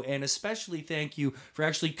show, and especially thank you for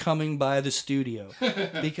actually coming by the studio.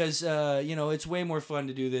 Because, it's way more fun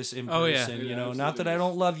to do this in person. Oh, yeah. Not that I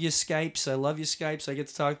don't love you Skypes. I love you Skypes. I get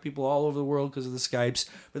to talk to people all over the world because of the Skypes.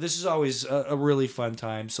 But this is always a really fun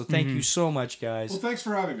time. So thank you so much, guys. Well, thanks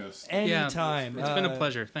for having us. Anytime. It's been a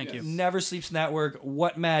pleasure. Thank you. Never Sleeps Network,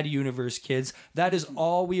 What Mad Universe, kids. That is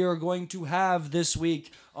all we are going to have this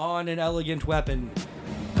week on An Elegant Weapon.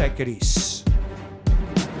 Take it easy.